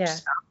being that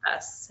just found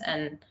us.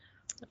 And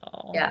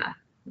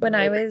When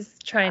I was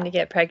trying to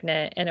get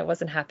pregnant and it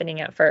wasn't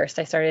happening at first,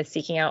 I started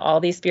seeking out all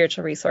these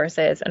spiritual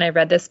resources. And I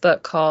read this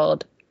book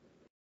called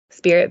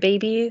Spirit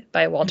Baby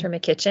by Walter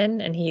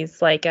McKitchen. And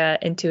he's like a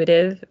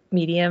intuitive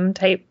medium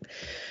type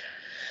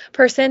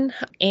person.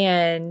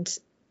 And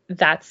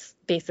that's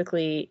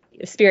basically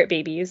spirit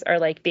babies are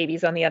like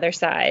babies on the other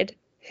side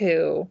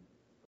who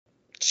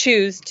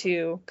choose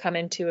to come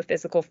into a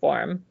physical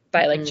form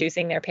by like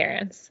choosing their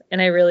parents. And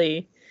I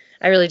really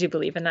do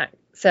believe in that.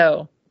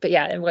 So, but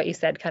yeah, and what you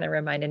said kind of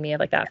reminded me of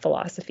like that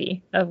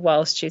philosophy of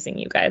Wells choosing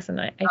you guys. And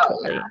I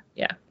totally,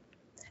 yeah.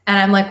 And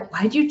I'm like,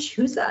 why'd you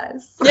choose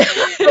us?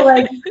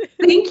 Like,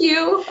 thank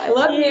you. I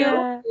love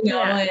you. You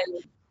know, and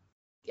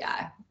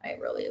yeah, I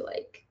really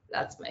like,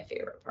 that's my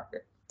favorite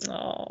part.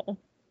 Oh,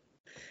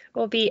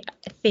 well,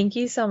 thank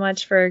you so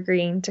much for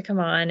agreeing to come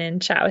on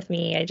and chat with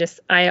me.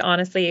 I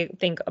honestly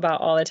think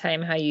about all the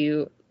time how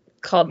you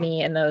called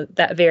me in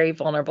that very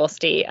vulnerable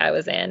state I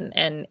was in,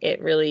 and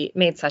it really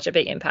made such a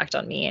big impact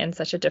on me and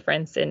such a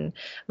difference in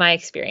my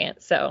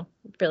experience. So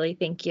really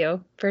thank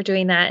you for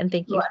doing that, and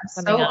thank you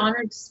for coming on. I'm so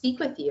honored to speak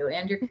with you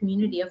and your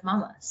community of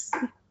mamas.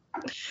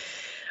 All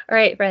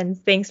right, friends,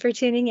 thanks for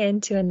tuning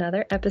in to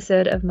another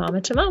episode of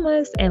Mama to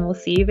Mamas, and we'll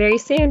see you very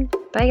soon.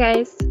 Bye,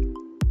 guys.